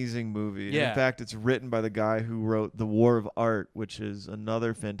amazing movie. Yeah. In fact, it's written by the guy who wrote The War of Art, which is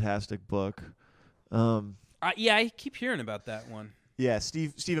another fantastic book. I keep hearing about that one. Yeah,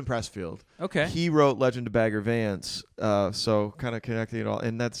 Stephen Pressfield. Okay. He wrote Legend of Bagger Vance, so kind of connecting it all,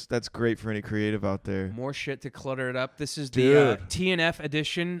 and that's great for any creative out there. More shit to clutter it up. This is the TNF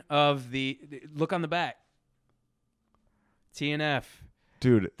edition of the. Look on the back. TNF.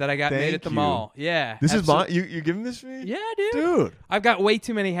 Dude, that I got made at the mall. Yeah. This is mine. You giving this to me? Yeah, dude. I've got way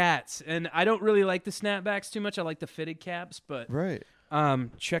too many hats, and I don't really like the snapbacks too much. I like the fitted caps, but right.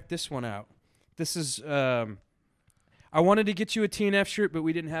 Check this one out. This is I wanted to get you a TNF shirt, but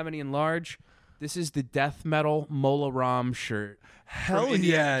we didn't have any in large. This is the death metal Mola Ram shirt. Hell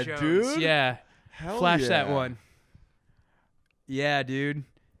yeah, dude. Yeah. Hell Flash yeah. that one. Yeah, dude.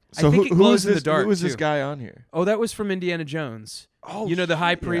 So I think it glows in the dark. Who was too. this guy on here? Oh, that was from Indiana Jones. Oh, the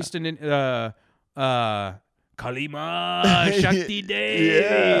high priest in Kalima Shakti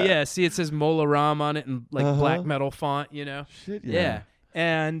Day. Yeah. See, it says Mola Ram on it in black metal font. Shit, yeah.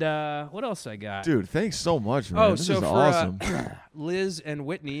 And what else I got? Dude, thanks so much, man. This is for awesome. Liz and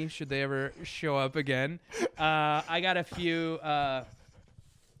Whitney, should they ever show up again, I got a few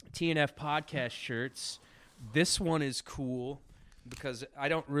TNF podcast shirts. This one is cool because I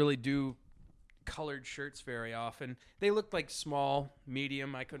don't really do colored shirts very often. They look like small,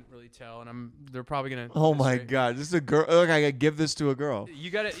 medium. I couldn't really tell, and they're probably gonna. Oh my god, this is a girl. Look, I could give this to a girl. You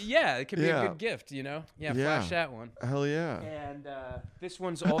got it. Yeah, it could be a good gift. Yeah, flash that one. Hell yeah. And this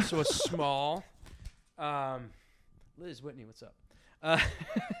one's also a small. Liz, Whitney, what's up?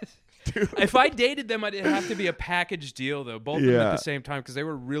 Dude. If I dated them, I'd have to be a package deal though, both of them at the same time, because they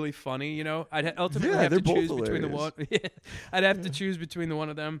were really funny. I'd ultimately have to choose between the one. I'd have to choose between the one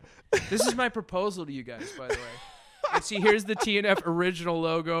of them. This is my proposal to you guys, by the way. And see, here's the TNF original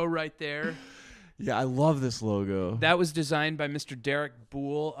logo right there. Yeah, I love this logo. That was designed by Mr. Derek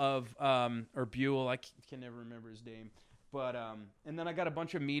Buell or Buell. I can never remember his name, but and then I got a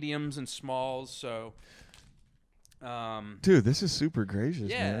bunch of mediums and smalls. So. Dude, this is super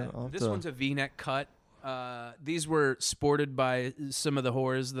gracious, yeah, man. This one's a V-neck cut. These were sported by some of the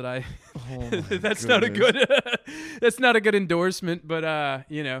whores that I. Oh that's not a good. That's not a good endorsement, but that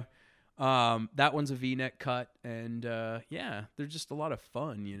one's a V-neck cut, and they're just a lot of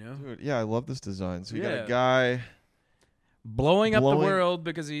fun, Dude, yeah, I love this design. So you got a guy blowing up the world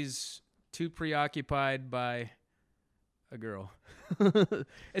because he's too preoccupied by a girl.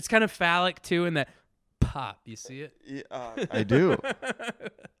 It's kind of phallic too, in that. Pop, you see it? Yeah, I do.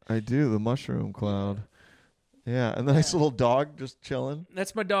 The mushroom cloud. Yeah, and the nice little dog just chilling.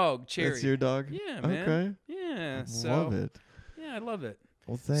 That's my dog, Cherry. That's your dog? Yeah, man. Okay. Yeah. Love it. Yeah, I love it.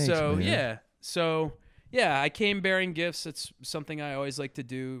 Well, thanks, man. So, I came bearing gifts. It's something I always like to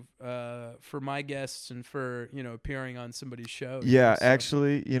do for my guests and for, appearing on somebody's show. Yeah,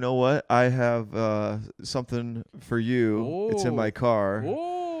 actually, you know what? I have something for you. Oh. It's in my car.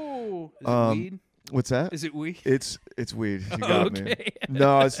 Oh. Is it weed? What's that? Is it weed? It's weed. You got me.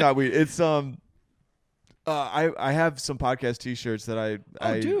 No, it's not weed. It's I have some podcast T-shirts that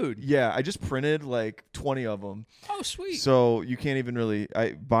dude. Yeah, I just printed like 20 of them. Oh, sweet. So you can't even really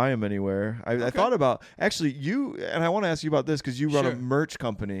buy them anywhere. I thought about actually and I want to ask you about this because you run a merch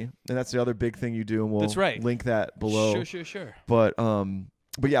company, and that's the other big thing you do, and we'll link that below. Sure.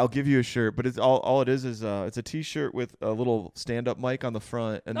 But yeah, I'll give you a shirt. But it's all it is it's a T-shirt with a little stand-up mic on the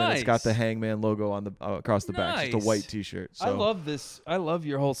front, and then it's got the Hangman logo on the across the back. Just a white T-shirt. So. I love this. I love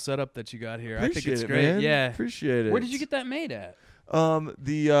your whole setup that you got here. Appreciate I think it's it, great. man. Yeah, appreciate it. Where did you get that made at?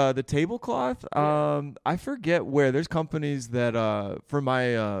 The tablecloth. I forget where. There's companies that for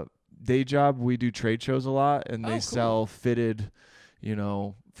my day job we do trade shows a lot, and they sell fitted,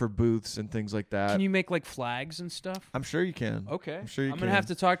 for booths and things like that. Can you make like flags and stuff? I'm sure you can. Okay. I'm sure you can. I'm gonna have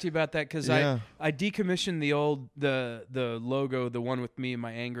to talk to you about that because I decommissioned the logo, the one with me and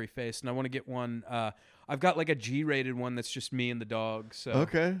my angry face, and I want to get one. I I've got like a G-rated one that's just me and the dog. So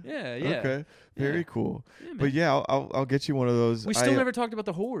Okay. yeah. Okay. Very Yeah. cool. Yeah, man. But yeah, I'll get you one of those. We still never talked about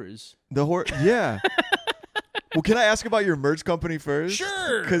the whores. The yeah. Well, can I ask about your merch company first?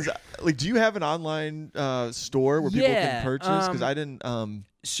 Sure. Because do you have an online store where people can purchase? Because I didn't.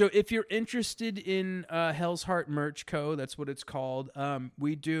 So if you're interested in Hell's Heart Merch Co., that's what it's called.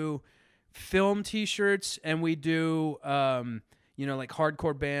 We do film T-shirts and we do like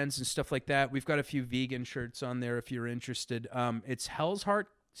hardcore bands and stuff like that. We've got a few vegan shirts on there if you're interested. It's Hell's Heart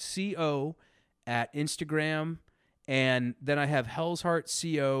Co. at Instagram, and then I have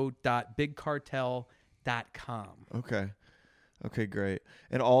hellsheartco.bigcartel.com. Okay, great.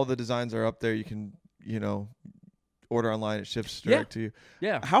 And all the designs are up there. You can order online. It ships direct to you.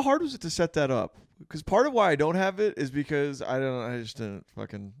 Yeah. How hard was it to set that up? Because part of why I don't have it is because I just didn't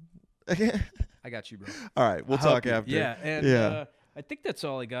fucking. I got you, bro. All right, we'll talk after. Yeah, and I think that's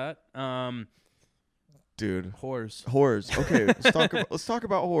all I got. Dude, whores. Okay, let's talk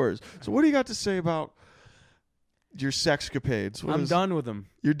about whores. So, what do you got to say about your sexcapades? I'm done with them.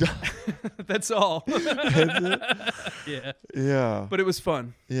 You're done. That's all. That's it? Yeah. Yeah. But it was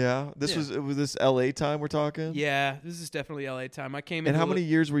fun. Yeah. Was this LA time we're talking? Yeah, this is definitely LA time. I came in. And how many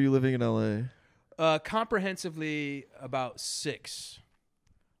years were you living in LA? Comprehensively about 6.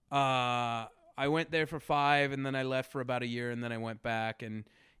 I went there for 5, and then I left for about a year, and then I went back, and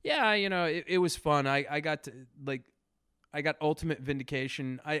yeah, it was fun. I got ultimate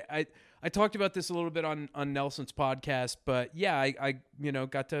vindication. I talked about this a little bit on Nelson's podcast, but yeah, I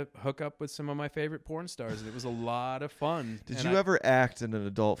got to hook up with some of my favorite porn stars, and it was a lot of fun. Did you ever act in an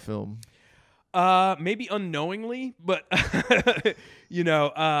adult film? Maybe unknowingly, but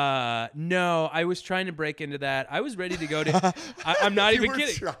no, I was trying to break into that. I was ready to go to, I'm not even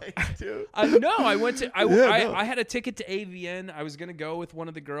kidding. Trying to. I went to, I had a ticket to AVN. I was going to go with one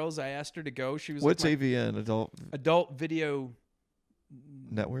of the girls. I asked her to go. She was What's like AVN? Adult Video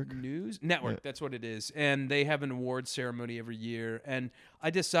Network? News Network. Yeah. That's what it is. And they have an awards ceremony every year. And I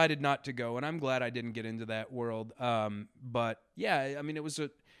decided not to go, and I'm glad I didn't get into that world. But yeah, I mean, it was a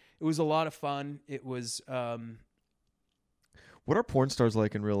lot of fun. It was. What are porn stars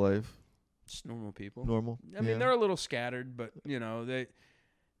like in real life? Just normal people. Normal. I mean, they're a little scattered, but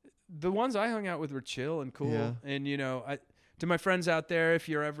the ones I hung out with were chill and cool. Yeah. And to my friends out there, if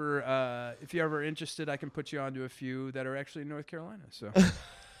you're ever interested, I can put you onto a few that are actually in North Carolina. So.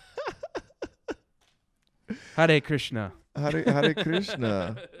 Hare Krishna. Hare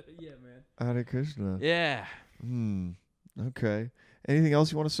Krishna. Yeah, man. Hare Krishna. Yeah. Okay. Anything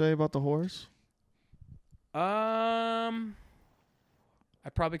else you want to say about the horse? I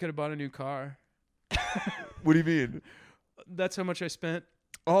probably could have bought a new car. What do you mean? That's how much I spent.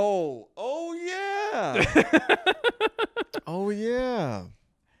 Oh yeah. Oh yeah.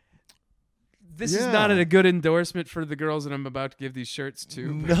 This is not a good endorsement for the girls that I'm about to give these shirts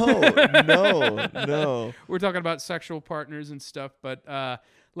to. No. We're talking about sexual partners and stuff, but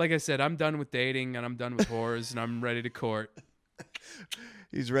like I said, I'm done with dating and I'm done with whores and I'm ready to court.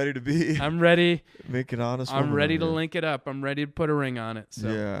 He's ready to be. I'm ready. Make an honest. I'm ready to link it up. I'm ready to put a ring on it.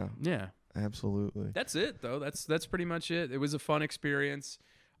 So, yeah. Absolutely. That's it, though. That's pretty much it. It was a fun experience.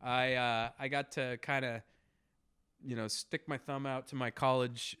 I got to kind of, stick my thumb out to my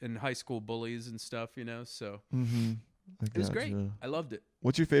college and high school bullies and stuff. So it was great. I loved it.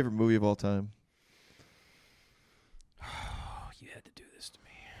 What's your favorite movie of all time? Oh, you had to do this to me.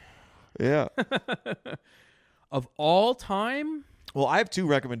 Yeah. Of all time? Well, I have 2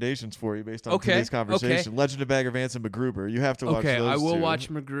 recommendations for you based on today's conversation. Legend of Bagger Vance and MacGruber. You have to watch those 2. I will watch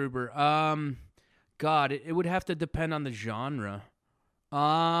MacGruber. God, it would have to depend on the genre.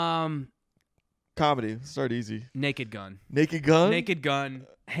 Comedy. Start easy. Naked Gun. Naked Gun? Naked Gun.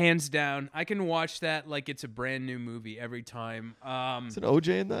 Hands down. I can watch that like it's a brand new movie every time. Is an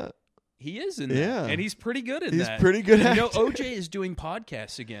OJ in that? He is in that. Yeah. And he's pretty good in that. He's pretty good at it. OJ is doing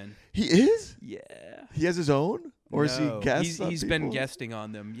podcasts again. He is? Yeah. He has his own? Or is he guest? He's been guesting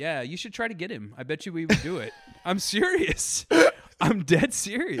on them. Yeah, you should try to get him. I bet you we would do it. I'm serious. I'm dead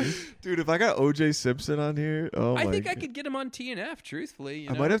serious. Dude, if I got OJ Simpson on here, I think I could get him on TNF, truthfully.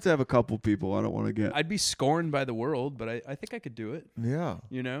 I might have to have a couple people I don't want to get. I'd be scorned by the world, but I think I could do it. Yeah.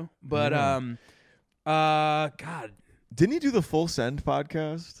 But, God. Didn't he do the Full Send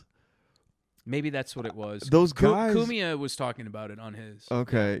podcast? Maybe that's what it was. Those guys. Kumia was talking about it on his.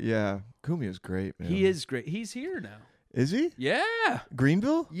 Okay, yeah. Kumia's great, man. He is great. He's here now. Is he? Yeah.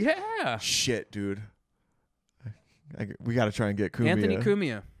 Greenville? Yeah. Shit, dude. We got to try and get Kumia. Anthony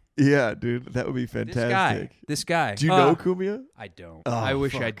Kumia. Yeah, dude. That would be fantastic. This guy. Do you know Kumia? I don't. Oh, I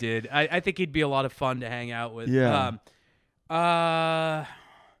wish I did. I think he'd be a lot of fun to hang out with. Yeah.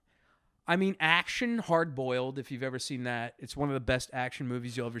 I mean, action, Hard Boiled, if you've ever seen that. It's one of the best action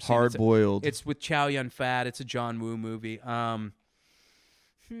movies you'll ever see. Hard Boiled. It's with Chow Yun-fat. It's a John Woo movie. I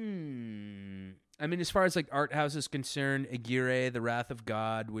mean, as far as like art house is concerned, Aguirre, The Wrath of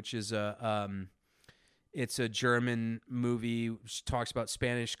God, which is it's a German movie which talks about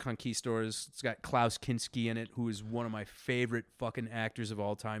Spanish conquistadors. It's got Klaus Kinski in it, who is one of my favorite fucking actors of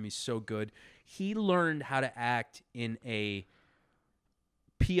all time. He's so good. He learned how to act in a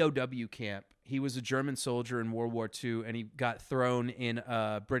POW camp. He was a German soldier in World War II, and he got thrown in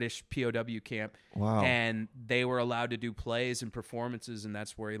a British POW camp. Wow. And they were allowed to do plays and performances, and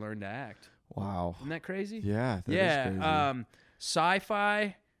that's where he learned to act. Wow. Isn't that crazy? Yeah, that is crazy.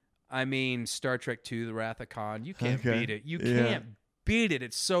 Sci-fi, I mean, Star Trek II, The Wrath of Khan. You can't beat it. You can't beat it.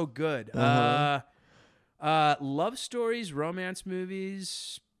 It's so good. Love stories, romance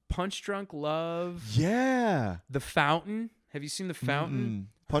movies, Punch Drunk Love. Yeah. The Fountain. Have you seen The Fountain?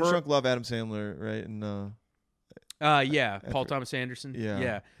 Punch Drunk Love, Adam Sandler, right? And yeah, Paul Thomas Anderson.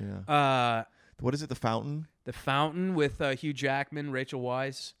 Yeah. What is it? The Fountain. The Fountain with Hugh Jackman, Rachel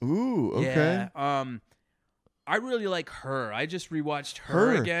Weisz. Ooh, okay. Yeah. I really like Her. I just rewatched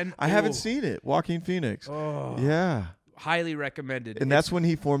Her again. I haven't seen it. Joaquin Phoenix. Oh. Yeah. Highly recommended. And that's when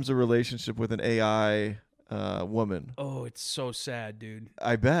he forms a relationship with an AI woman. Oh, it's so sad, dude.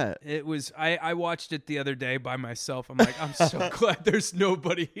 I bet. It was. I watched it the other day by myself. I'm like, I'm so glad there's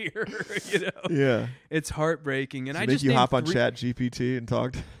nobody here. You know. Yeah. It's heartbreaking, and Does I it make just you hop on Chat GPT and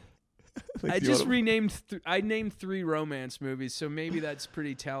talk. I just renamed. I named 3 romance movies, so maybe that's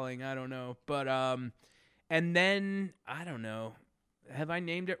pretty telling. I don't know, but and then I don't know. Have I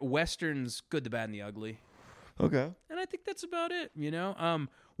named it? Westerns, Good, the Bad, and the Ugly. Okay. And I think that's about it. You know.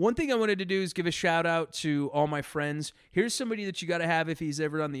 One thing I wanted to do is give a shout out to all my friends. Here's somebody that you got to have if he's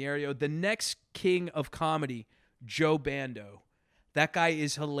ever on the area. The next king of comedy, Joe Bando. That guy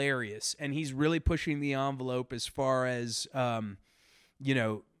is hilarious, and he's really pushing the envelope as far as, you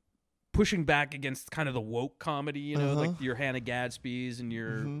know, pushing back against kind of the woke comedy, you know, like your Hannah Gadsby's and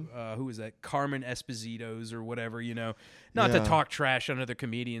your, who is that, Carmen Esposito's or whatever, you know. Not to talk trash on other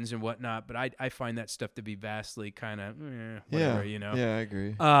comedians and whatnot, but I find that stuff to be vastly kind of whatever, you know. Yeah, I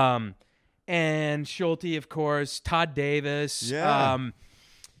agree. And Schulte, of course, Todd Davis. Yeah.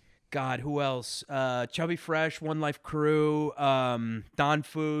 God, who else? Chubby Fresh, One Life Crew, Don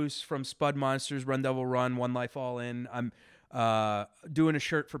Foose from Spud Monsters, Run Devil Run, One Life All In. I'm doing a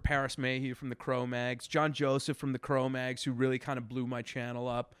shirt for Paris Mayhew from the Crow Mags, John Joseph from the Crow Mags, who really kind of blew my channel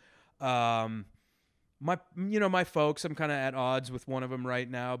up. My folks, I'm kind of at odds with one of them right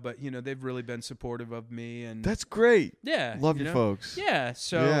now, but you know, they've really been supportive of me, and that's great. Yeah. Love your folks. Yeah.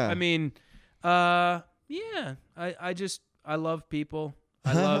 So, I mean, I love people.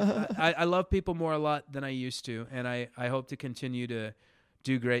 I love people more a lot than I used to, and I hope to continue to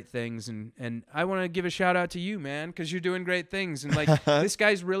do great things, and I want to give a shout out to you, man, because you're doing great things, and like this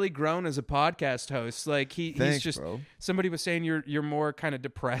guy's really grown as a podcast host. Like Thanks, he's just bro. Somebody was saying you're more kind of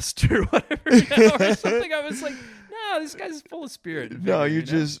depressed or whatever, you know, or something. I was like, no, this guy's full of spirit. No, you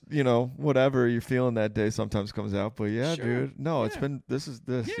just whatever you're feeling that day sometimes comes out. But yeah, Sure. dude, no, it's been this.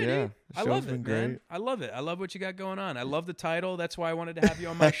 Yeah, dude. I love it, great. man. I love it. I love what you got going on. I love the title. That's why I wanted to have you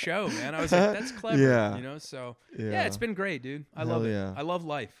on my show, man. I was like, that's clever. Yeah. You know, so Yeah. it's been great, dude. I Hell love it. yeah. I love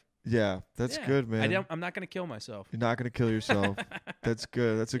life. Yeah, that's good, man. I'm not going to kill myself. You're not gonna kill yourself. That's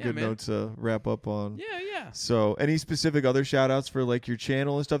good. That's a good man. note to wrap up on. Yeah. So, any specific other shout outs for like your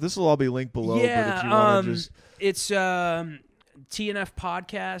channel and stuff? This will all be linked below. But if you want to just, it's TNF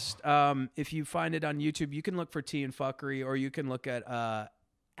podcast. If you find it on YouTube, you can look for Tea and Fuckery, or you can look at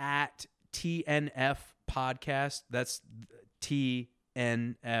TNF podcast. That's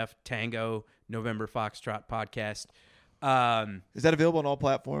TNF Tango November Foxtrot podcast. is that available on all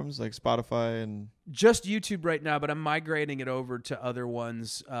platforms like Spotify and Just YouTube right now, but I'm migrating it over to other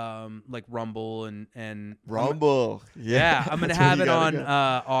ones like Rumble and Rumble? I'm gonna have it on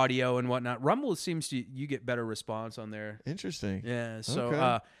audio and whatnot. Rumble seems to you get better response on there. Interesting. Yeah. So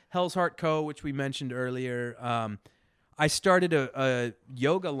Okay. Hell's Heart Co., which we mentioned earlier. I started a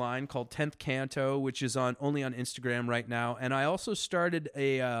yoga line called 10th Canto, which is only on Instagram right now, and I also started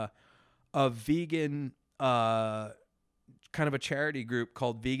a vegan kind of a charity group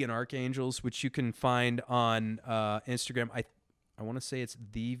called Vegan Archangels, which you can find on Instagram. I want to say it's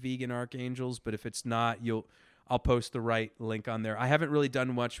The Vegan Archangels, but if it's not, I'll post the right link on there. I haven't really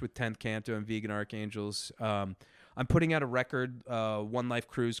done much with 10th Canto and Vegan Archangels. I'm putting out a record, One Life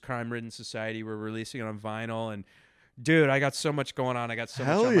Cruise, Crime Ridden Society. We're releasing it on vinyl, and dude, I got so much going on. I got so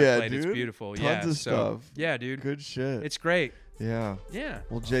much on my plate. Dude. It's beautiful. Tons of stuff. Yeah, dude. Good shit. It's great. Yeah. Yeah.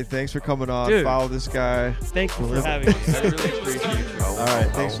 Well, Jay, thanks for coming on. Dude. Follow this guy. Thank you for having me. I really appreciate you. All right.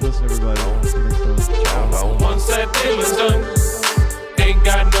 Thanks for listening, everybody. See you next time. Once that dealing's done, ain't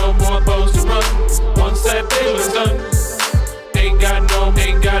got no more boats to run. Once that dealing's done, ain't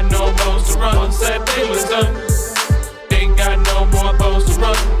got no boats to run. Once that dealing's done, ain't got no more boats to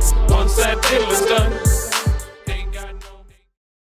run. Once that dealing's done.